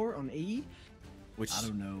Meteor on E, which I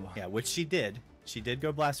don't know. Yeah, which she did. She did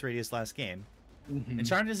go Blast Radius last game. And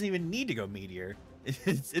Charnock doesn't even need to go Meteor.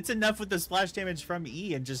 It's enough with the splash damage from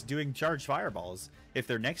E and just doing charged fireballs if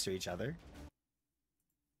they're next to each other.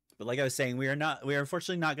 But like I was saying, we are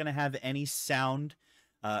unfortunately not going to have any sound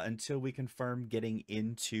until we confirm getting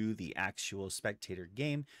into the actual spectator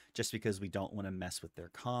game, just because we don't want to mess with their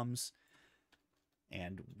comms.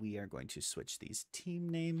 And we are going to switch these team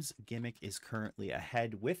names. Gimmick is currently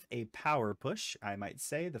ahead with a power push, I might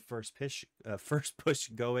say. The first push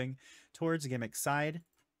going towards Gimmick's side.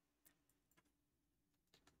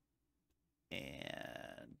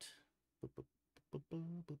 And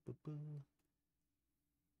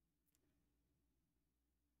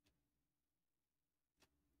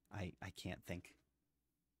I can't think.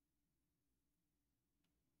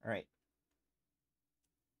 All right.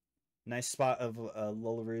 Nice spot of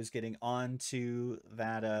Lularoos getting onto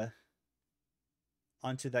that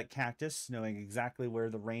cactus, knowing exactly where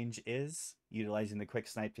the range is, utilizing the quick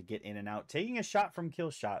snipe to get in and out, taking a shot from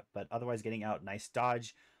kill shot, but otherwise getting out. Nice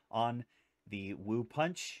dodge on the Wu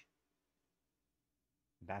punch,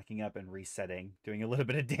 backing up and resetting, doing a little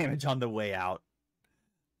bit of damage on the way out.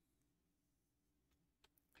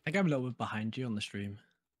 think I'm a little bit behind you on the stream.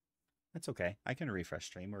 That's okay. I can refresh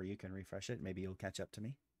stream, or you can refresh it. Maybe you'll catch up to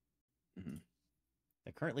me. Mm-hmm.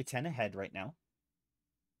 They're currently 10 ahead right now.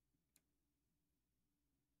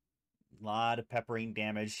 A lot of peppering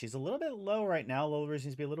damage. She's a little bit low right now. Lowers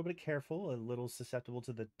needs to be a little bit careful, a little susceptible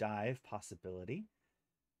to the dive possibility.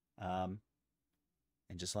 And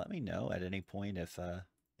just let me know at any point if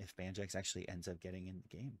Banjax actually ends up getting in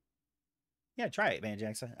the game. Yeah, try it,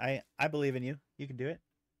 Banjax. I believe in you. You can do it.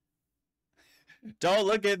 Don't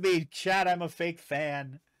look at me, chat. I'm a fake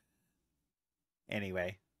fan.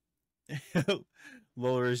 Anyway.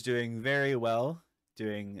 Lowler's doing very well.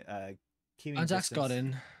 Doing Banjax got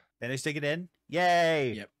in. Managed to get in.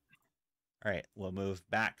 Yay! Yep. All right, we'll move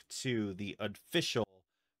back to the official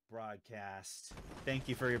broadcast. Thank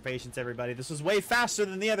you for your patience, everybody. This was way faster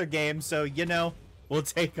than the other game, so you know we'll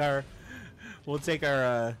take our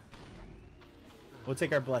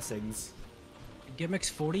blessings.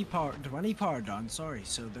 Gimmick's 20 power down, sorry,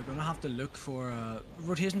 so they're gonna have to look for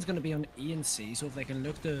rotation's gonna be on E and C, so if they can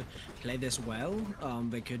look to play this well,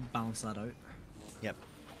 they could balance that out. Yep.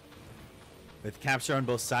 With capture on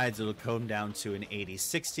both sides, it'll come down to an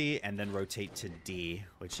 80-60 and then rotate to D,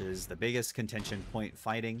 which is the biggest contention point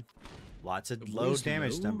fighting. Lots of low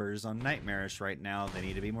damage numbers on Nightmarish right now. They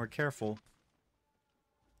need to be more careful.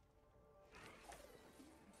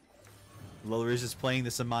 Lowler's is playing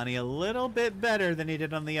the Samani a little bit better than he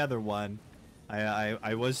did on the other one.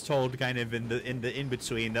 I was told kind of in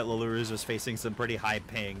between that Lowler's was facing some pretty high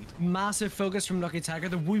ping. Massive focus from Lucky Tiger.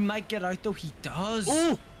 The Woo might get out though. He does.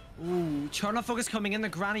 Ooh! Ooh, Charna focus coming in. The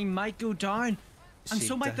Granny might go down, and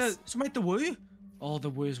so might the Woo. Oh, the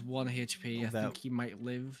Woo's 1 HP. I think he might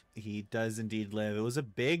live. He does indeed live. It was a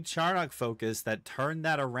big Charnock focus that turned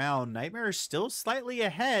that around. Nightmare is still slightly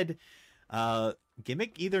ahead.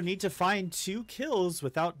 Gimmick either need to find 2 kills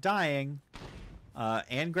without dying,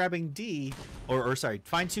 and grabbing D, or sorry,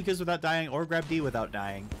 find 2 kills without dying, or grab D without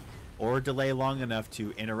dying, or delay long enough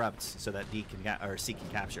to interrupt so that D can C can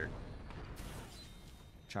capture.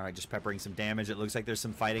 Charnock just peppering some damage. It looks like there's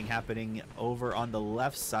some fighting happening over on the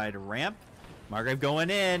left side ramp. Margrave going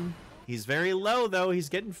in. He's very low though. He's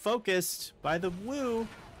getting focused by the Woo,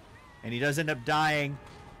 and he does end up dying.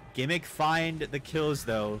 Gimmick find the kills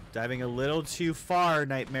though, diving a little too far,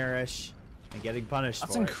 Nightmarish, and getting punished.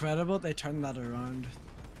 That's for incredible. They turned that around.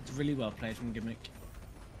 It's really well played from Gimmick.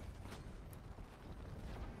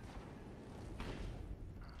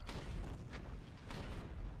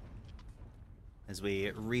 As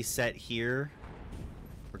we reset here,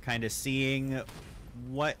 we're kind of seeing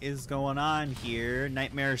what is going on here.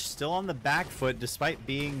 Nightmarish still on the back foot despite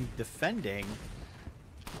being defending.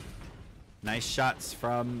 Nice shots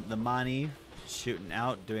from the Mani, shooting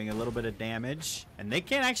out, doing a little bit of damage. And they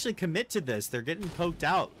can't actually commit to this. They're getting poked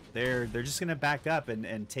out. They're just gonna back up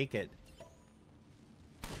and take it.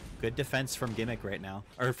 Good defense from Gimmick right now,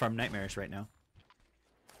 or from Nightmarish right now.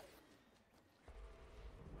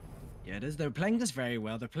 Yeah, it is. They're playing this very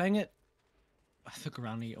well. They're playing it. The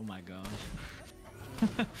Granny. Oh my god.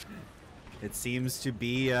 It seems to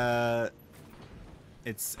be it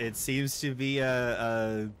seems to be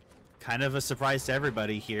a kind of a surprise to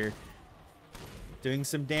everybody here. Doing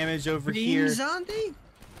some damage over here. Zandy?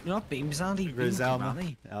 Not Beam Zandy.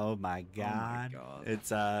 Griselma. Oh my god. Oh my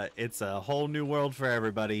god. It's a whole new world for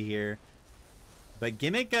everybody here. But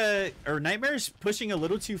Gimmick or Nightmare's pushing a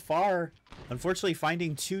little too far. Unfortunately,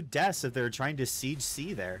 finding 2 deaths if they're trying to siege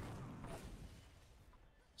C there.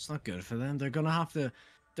 It's not good for them. They're gonna have to.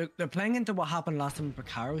 They're playing into what happened last time in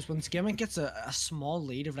Picaros. Once Gimmick gets a small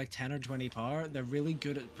lead of like 10 or 20 power, they're really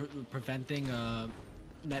good at preventing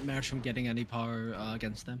Nightmares from getting any power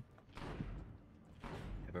against them.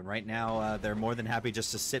 Yeah, but right now, they're more than happy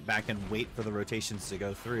just to sit back and wait for the rotations to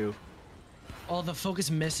go through. Oh, the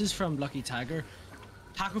focus misses from Lucky Tiger.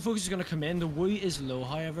 Taco focus is going to come in. The Woo is low,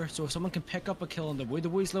 however, so if someone can pick up a kill on the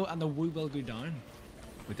Woo's low, and the Woo will go down.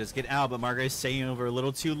 We just get out, but Margaret's staying over a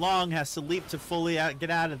little too long. Has to leap to fully get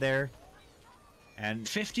out of there. And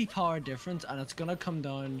 50 power difference, and it's going to come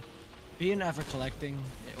down. Being ever collecting,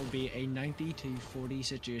 it will be a 90 to 40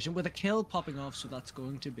 situation with a kill popping off, so that's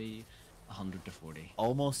going to be 100 to 40.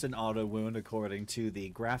 Almost an auto wound according to the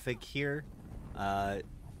graphic here.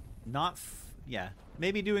 Yeah,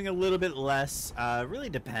 maybe doing a little bit less. Really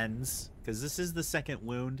depends, because this is the second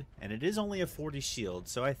wound, and it is only a 40 shield,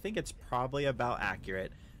 so I think it's probably about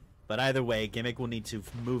accurate. But either way, Gimmick will need to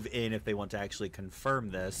move in if they want to actually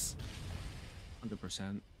confirm this.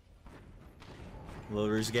 100%.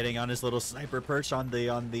 Lowler's getting on his little sniper perch on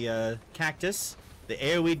the cactus. The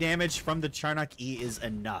AoE damage from the Charnock E is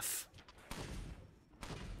enough.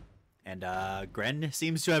 And Gren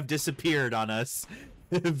seems to have disappeared on us.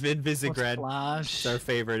 Invisigren. Flash. It's our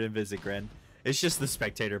favorite Invisigren. It's just the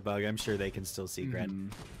spectator bug. I'm sure they can still see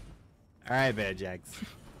Gren. All right, Bad Jags.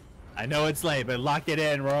 I know it's late, but lock it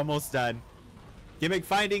in. We're almost done. Gimmick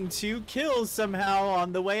finding 2 kills somehow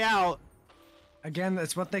on the way out. Again,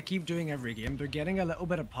 it's what they keep doing every game. They're getting a little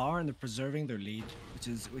bit of power and they're preserving their lead, which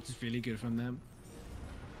is really good from them.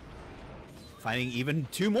 Finding even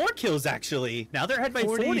 2 more kills actually. Now they're ahead by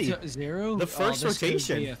 40. 40-0. The first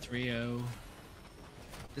rotation. Could be a 3-0.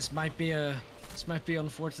 This might be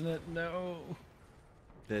unfortunate. No.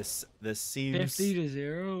 This seems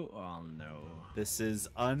 50-0. Oh no. This is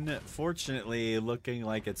unfortunately looking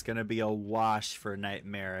like it's gonna be a wash for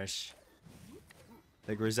Nightmarish.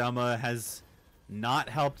 The Griselma has not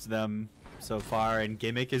helped them so far, and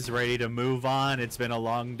Gimmick is ready to move on. It's been a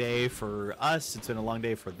long day for us. It's been a long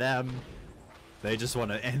day for them. They just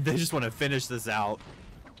want to finish this out.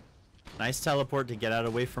 Nice teleport to get out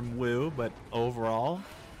away from Wu, but overall,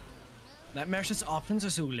 Nightmarish's options are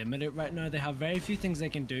so limited right now. They have very few things they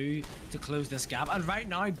can do to close this gap. And right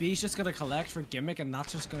now, B's just gonna collect for Gimmick, and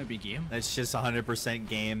that's just gonna be game. it's just 100%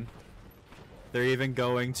 game. They're even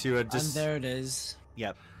going to a And there it is.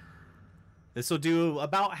 Yep. This will do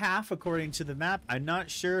about half according to the map. I'm not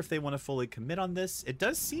sure if they want to fully commit on this. It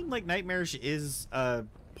does seem like Nightmarish is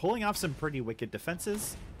pulling off some pretty wicked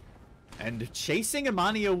defenses and chasing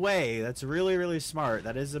Imani away. That's really, really smart.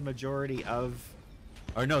 That is a majority of...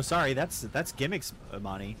 Or no, sorry, that's Gimmick's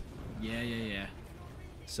Imani. Yeah.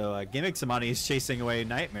 So Gimmick's Imani is chasing away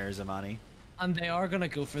Nightmare's Imani. And they are gonna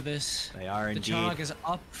go for this. They are indeed. The Chog is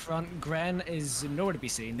up front. Gren is nowhere to be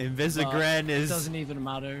seen. Invisigren is... It doesn't even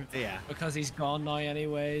matter. Yeah. Because he's gone now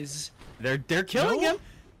anyways. They're killing him.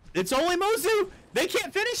 It's only Mozu. They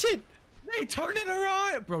can't finish it. They turned it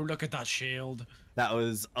around. Bro, look at that shield. That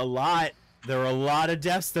was a lot. There were a lot of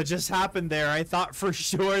deaths that just happened there. I thought for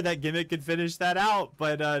sure that Gimmick could finish that out,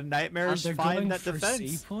 but Nightmarish find that defense.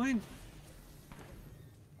 C-point?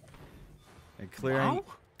 And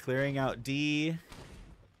clearing out D,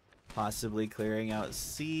 possibly clearing out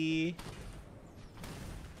C,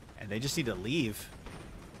 and they just need to leave.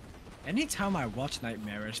 Anytime I watch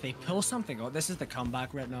Nightmarish, they pull something out. This is the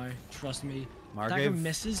comeback right now. Trust me. Tiger Margrave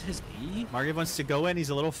misses his E. Margrave wants to go in. He's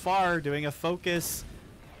a little far, doing a focus.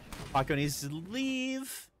 Paco needs to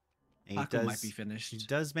leave. And Paco might be finished. He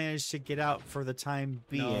does manage to get out for the time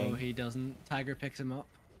being. No, he doesn't. Tiger picks him up.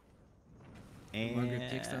 And Margrave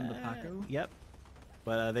takes down the Paco. Yep.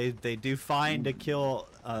 But they do find a kill.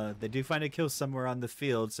 They do find a kill somewhere on the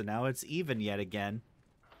field. So now it's even yet again.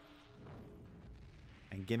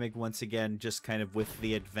 And Gimmick once again, just kind of with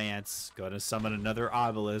the advance, going to summon another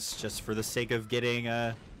obelisk just for the sake of getting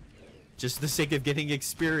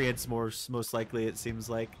experience. Most likely, it seems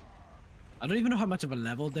like. I don't even know how much of a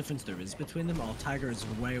level difference there is between them. All Tiger is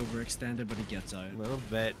way overextended, but he gets out. A little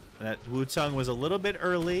bit. That Wu-Tung was a little bit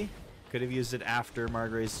early. Could have used it after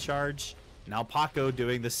Margrave's charge. Now Paco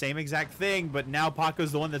doing the same exact thing, but now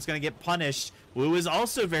Paco's the one that's going to get punished. Wu is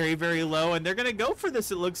also very, very low, and they're going to go for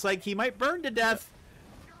this. It looks like he might burn to death.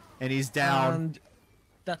 And he's down. And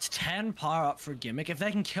that's 10 power up for Gimmick. If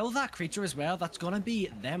they can kill that creature as well, that's going to be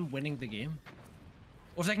them winning the game.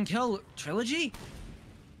 Or if they can kill Trilogy.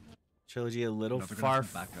 Trilogy a little far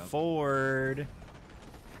forward.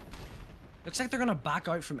 Looks like they're going to back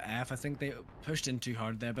out from F. I think they pushed in too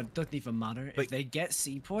hard there, but it doesn't even matter. If they get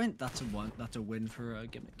C point, that's a win for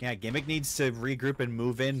Gimmick. Yeah, Gimmick needs to regroup and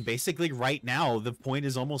move in. Basically, right now, the point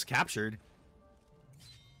is almost captured.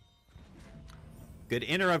 Good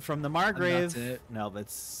interrupt from the Margrave. And that's it. No,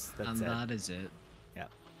 that's and it. that is it. Yeah,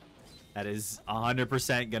 that is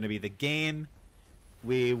 100% going to be the game.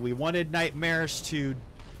 We wanted Nightmarish to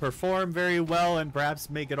perform very well and perhaps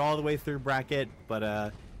make it all the way through bracket,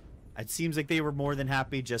 but it seems like they were more than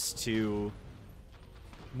happy just to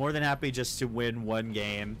win one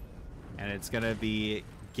game, and it's going to be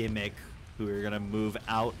Gimmick who are going to move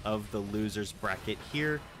out of the losers bracket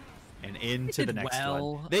here and into the next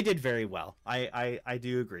one. They did very well. I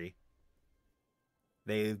do agree.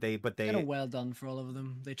 They Kind of well done for all of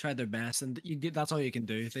them. They tried their best, and that's all you can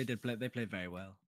do. They played very well.